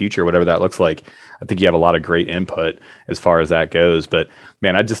towards the future, whatever that looks like. I think you have a lot of great input as far as that goes. But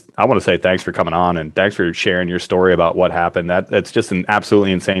man, I want to say thanks for coming on and thanks for sharing your story about what happened. That's just an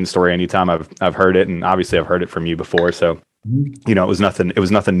absolutely insane story. Anytime I've heard it, and obviously I've heard it from you before. So, it was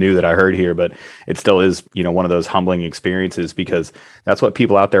nothing new that I heard here, but it still is, one of those humbling experiences, because that's what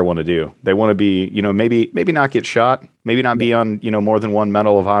people out there want to do. They want to be, maybe not get shot, maybe not be on, more than one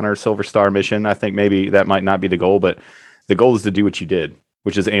Medal of Honor, Silver Star mission. I think maybe that might not be the goal, but the goal is to do what you did,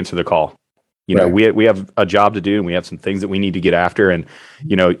 which is answer the call. We have a job to do, and we have some things that we need to get after. And,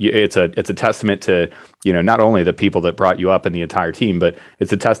 it's a testament to, not only the people that brought you up and the entire team, but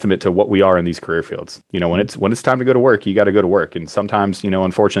it's a testament to what we are in these career fields. When it's time to go to work, you got to go to work. And sometimes,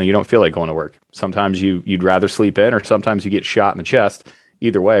 unfortunately, you don't feel like going to work. Sometimes you'd rather sleep in, or sometimes you get shot in the chest.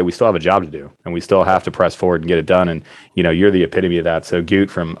 Either way, we still have a job to do, and we still have to press forward and get it done. And, you're the epitome of that. So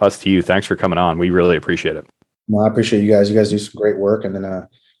Goot, from us to you, thanks for coming on. We really appreciate it. No, I appreciate you guys. You guys do some great work. And then,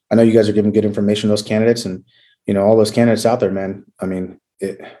 I know you guys are giving good information to those candidates, and, all those candidates out there, man. I mean,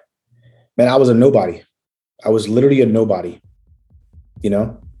 I was a nobody. I was literally a nobody,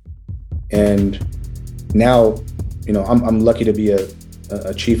 and now, I'm lucky to be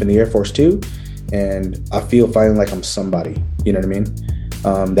a chief in the Air Force too. And I feel finally like I'm somebody,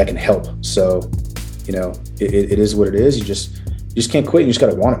 that can help. So, it is what it is. You just can't quit. You just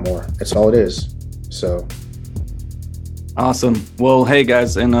got to want it more. That's all it is. So. Awesome. Well, hey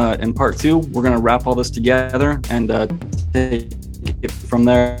guys, in part 2, we're going to wrap all this together and take it from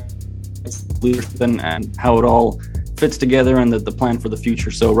there, and how it all fits together and the plan for the future.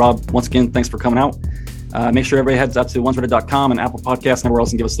 So Rob, once again, thanks for coming out. Make sure everybody heads out to onesready.com and Apple Podcasts and everywhere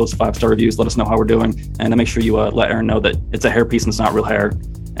else and give us those 5-star reviews. Let us know how we're doing. And make sure you let Aaron know that it's a hairpiece and it's not real hair.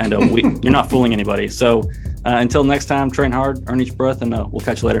 And you're not fooling anybody. So until next time, train hard, earn each breath, and we'll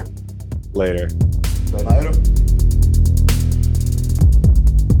catch you later. Later. Later.